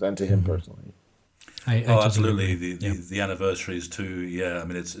Williams and to him personally. I totally absolutely. agree. The anniversaries too. Yeah, I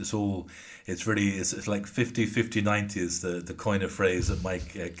mean it's really it's like 50, 50, 90 is the coin of phrase that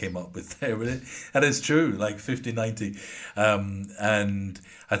Mike came up with there, and it's true, like 50, 90. And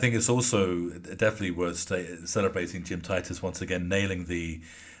I think it's also definitely worth celebrating Jim Titus once again, nailing the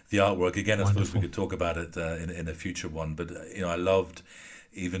artwork again. I suppose we could talk about it in a future one, but I loved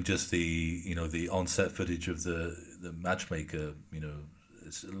even just the on-set footage of the matchmaker.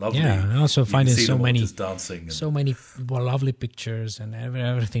 It's lovely. Yeah, and also finding so many dancing, lovely pictures, and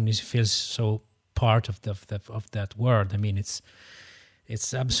everything feels so part of that world. I mean, it's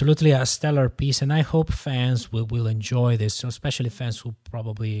absolutely a stellar piece, and I hope fans will enjoy this. So especially fans who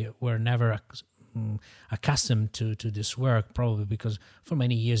probably were never accustomed to this work, probably because for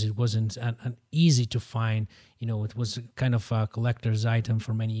many years it wasn't an easy to find. It was kind of a collector's item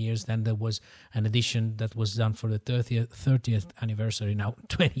for many years. Then there was an edition that was done for the 30th anniversary, now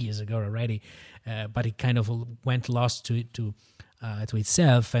 20 years ago already, but it kind of went lost to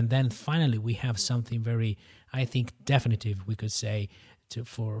itself. And then finally we have something very, I think, definitive, we could say,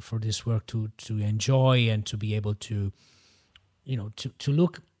 for this work to enjoy and to be able to, to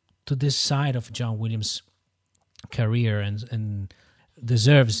look to this side of John Williams' career and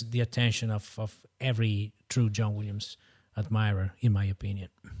deserves the attention of every true John Williams admirer, in my opinion.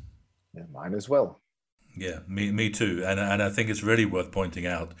 Yeah, mine as well. Yeah, me too. And I think it's really worth pointing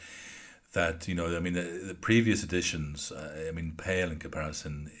out that, the previous editions, pale in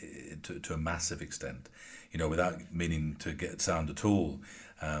comparison to a massive extent, without meaning to get sound at all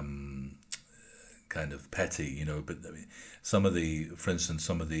kind of petty, but some of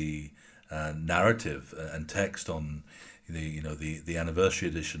the narrative and text on the anniversary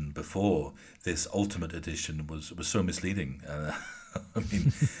edition before this ultimate edition was so misleading.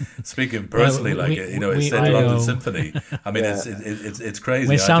 Speaking personally, it said London Symphony. It's crazy.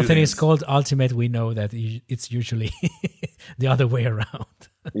 When something is called ultimate, we know that it's usually the other way around.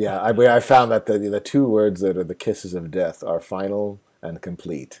 Yeah, I found that the two words that are the kisses of death are final and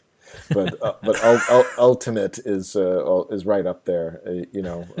complete. But ultimate is right up there,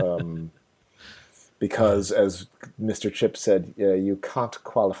 because as Mr. Chip said, you can't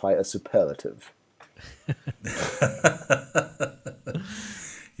qualify a superlative.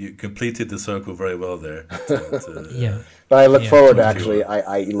 You completed the circle very well there. Yeah, but I look forward. Actually,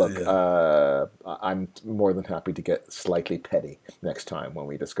 I'm more than happy to get slightly petty next time when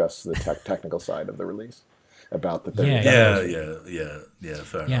we discuss the technical side of the release. About the 30th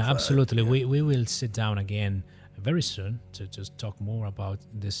fair enough. Yeah, absolutely. We will sit down again very soon to just talk more about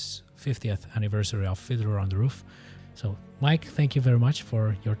this 50th anniversary of Fiddler on the Roof. So, Mike, thank you very much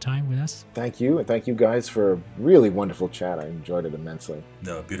for your time with us. Thank you, and thank you guys for a really wonderful chat. I enjoyed it immensely.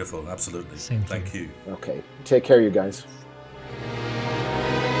 No, beautiful, absolutely. Same thank you. Okay, take care, you guys.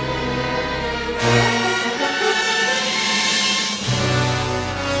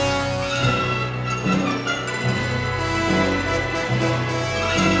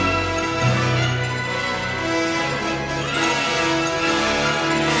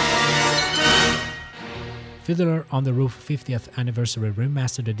 Fiddler on the Roof 50th Anniversary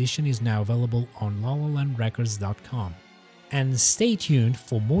Remastered Edition is now available on lalalandrecords.com. And stay tuned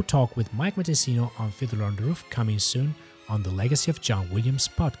for more talk with Mike Matessino on Fiddler on the Roof coming soon on the Legacy of John Williams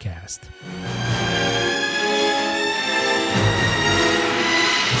podcast.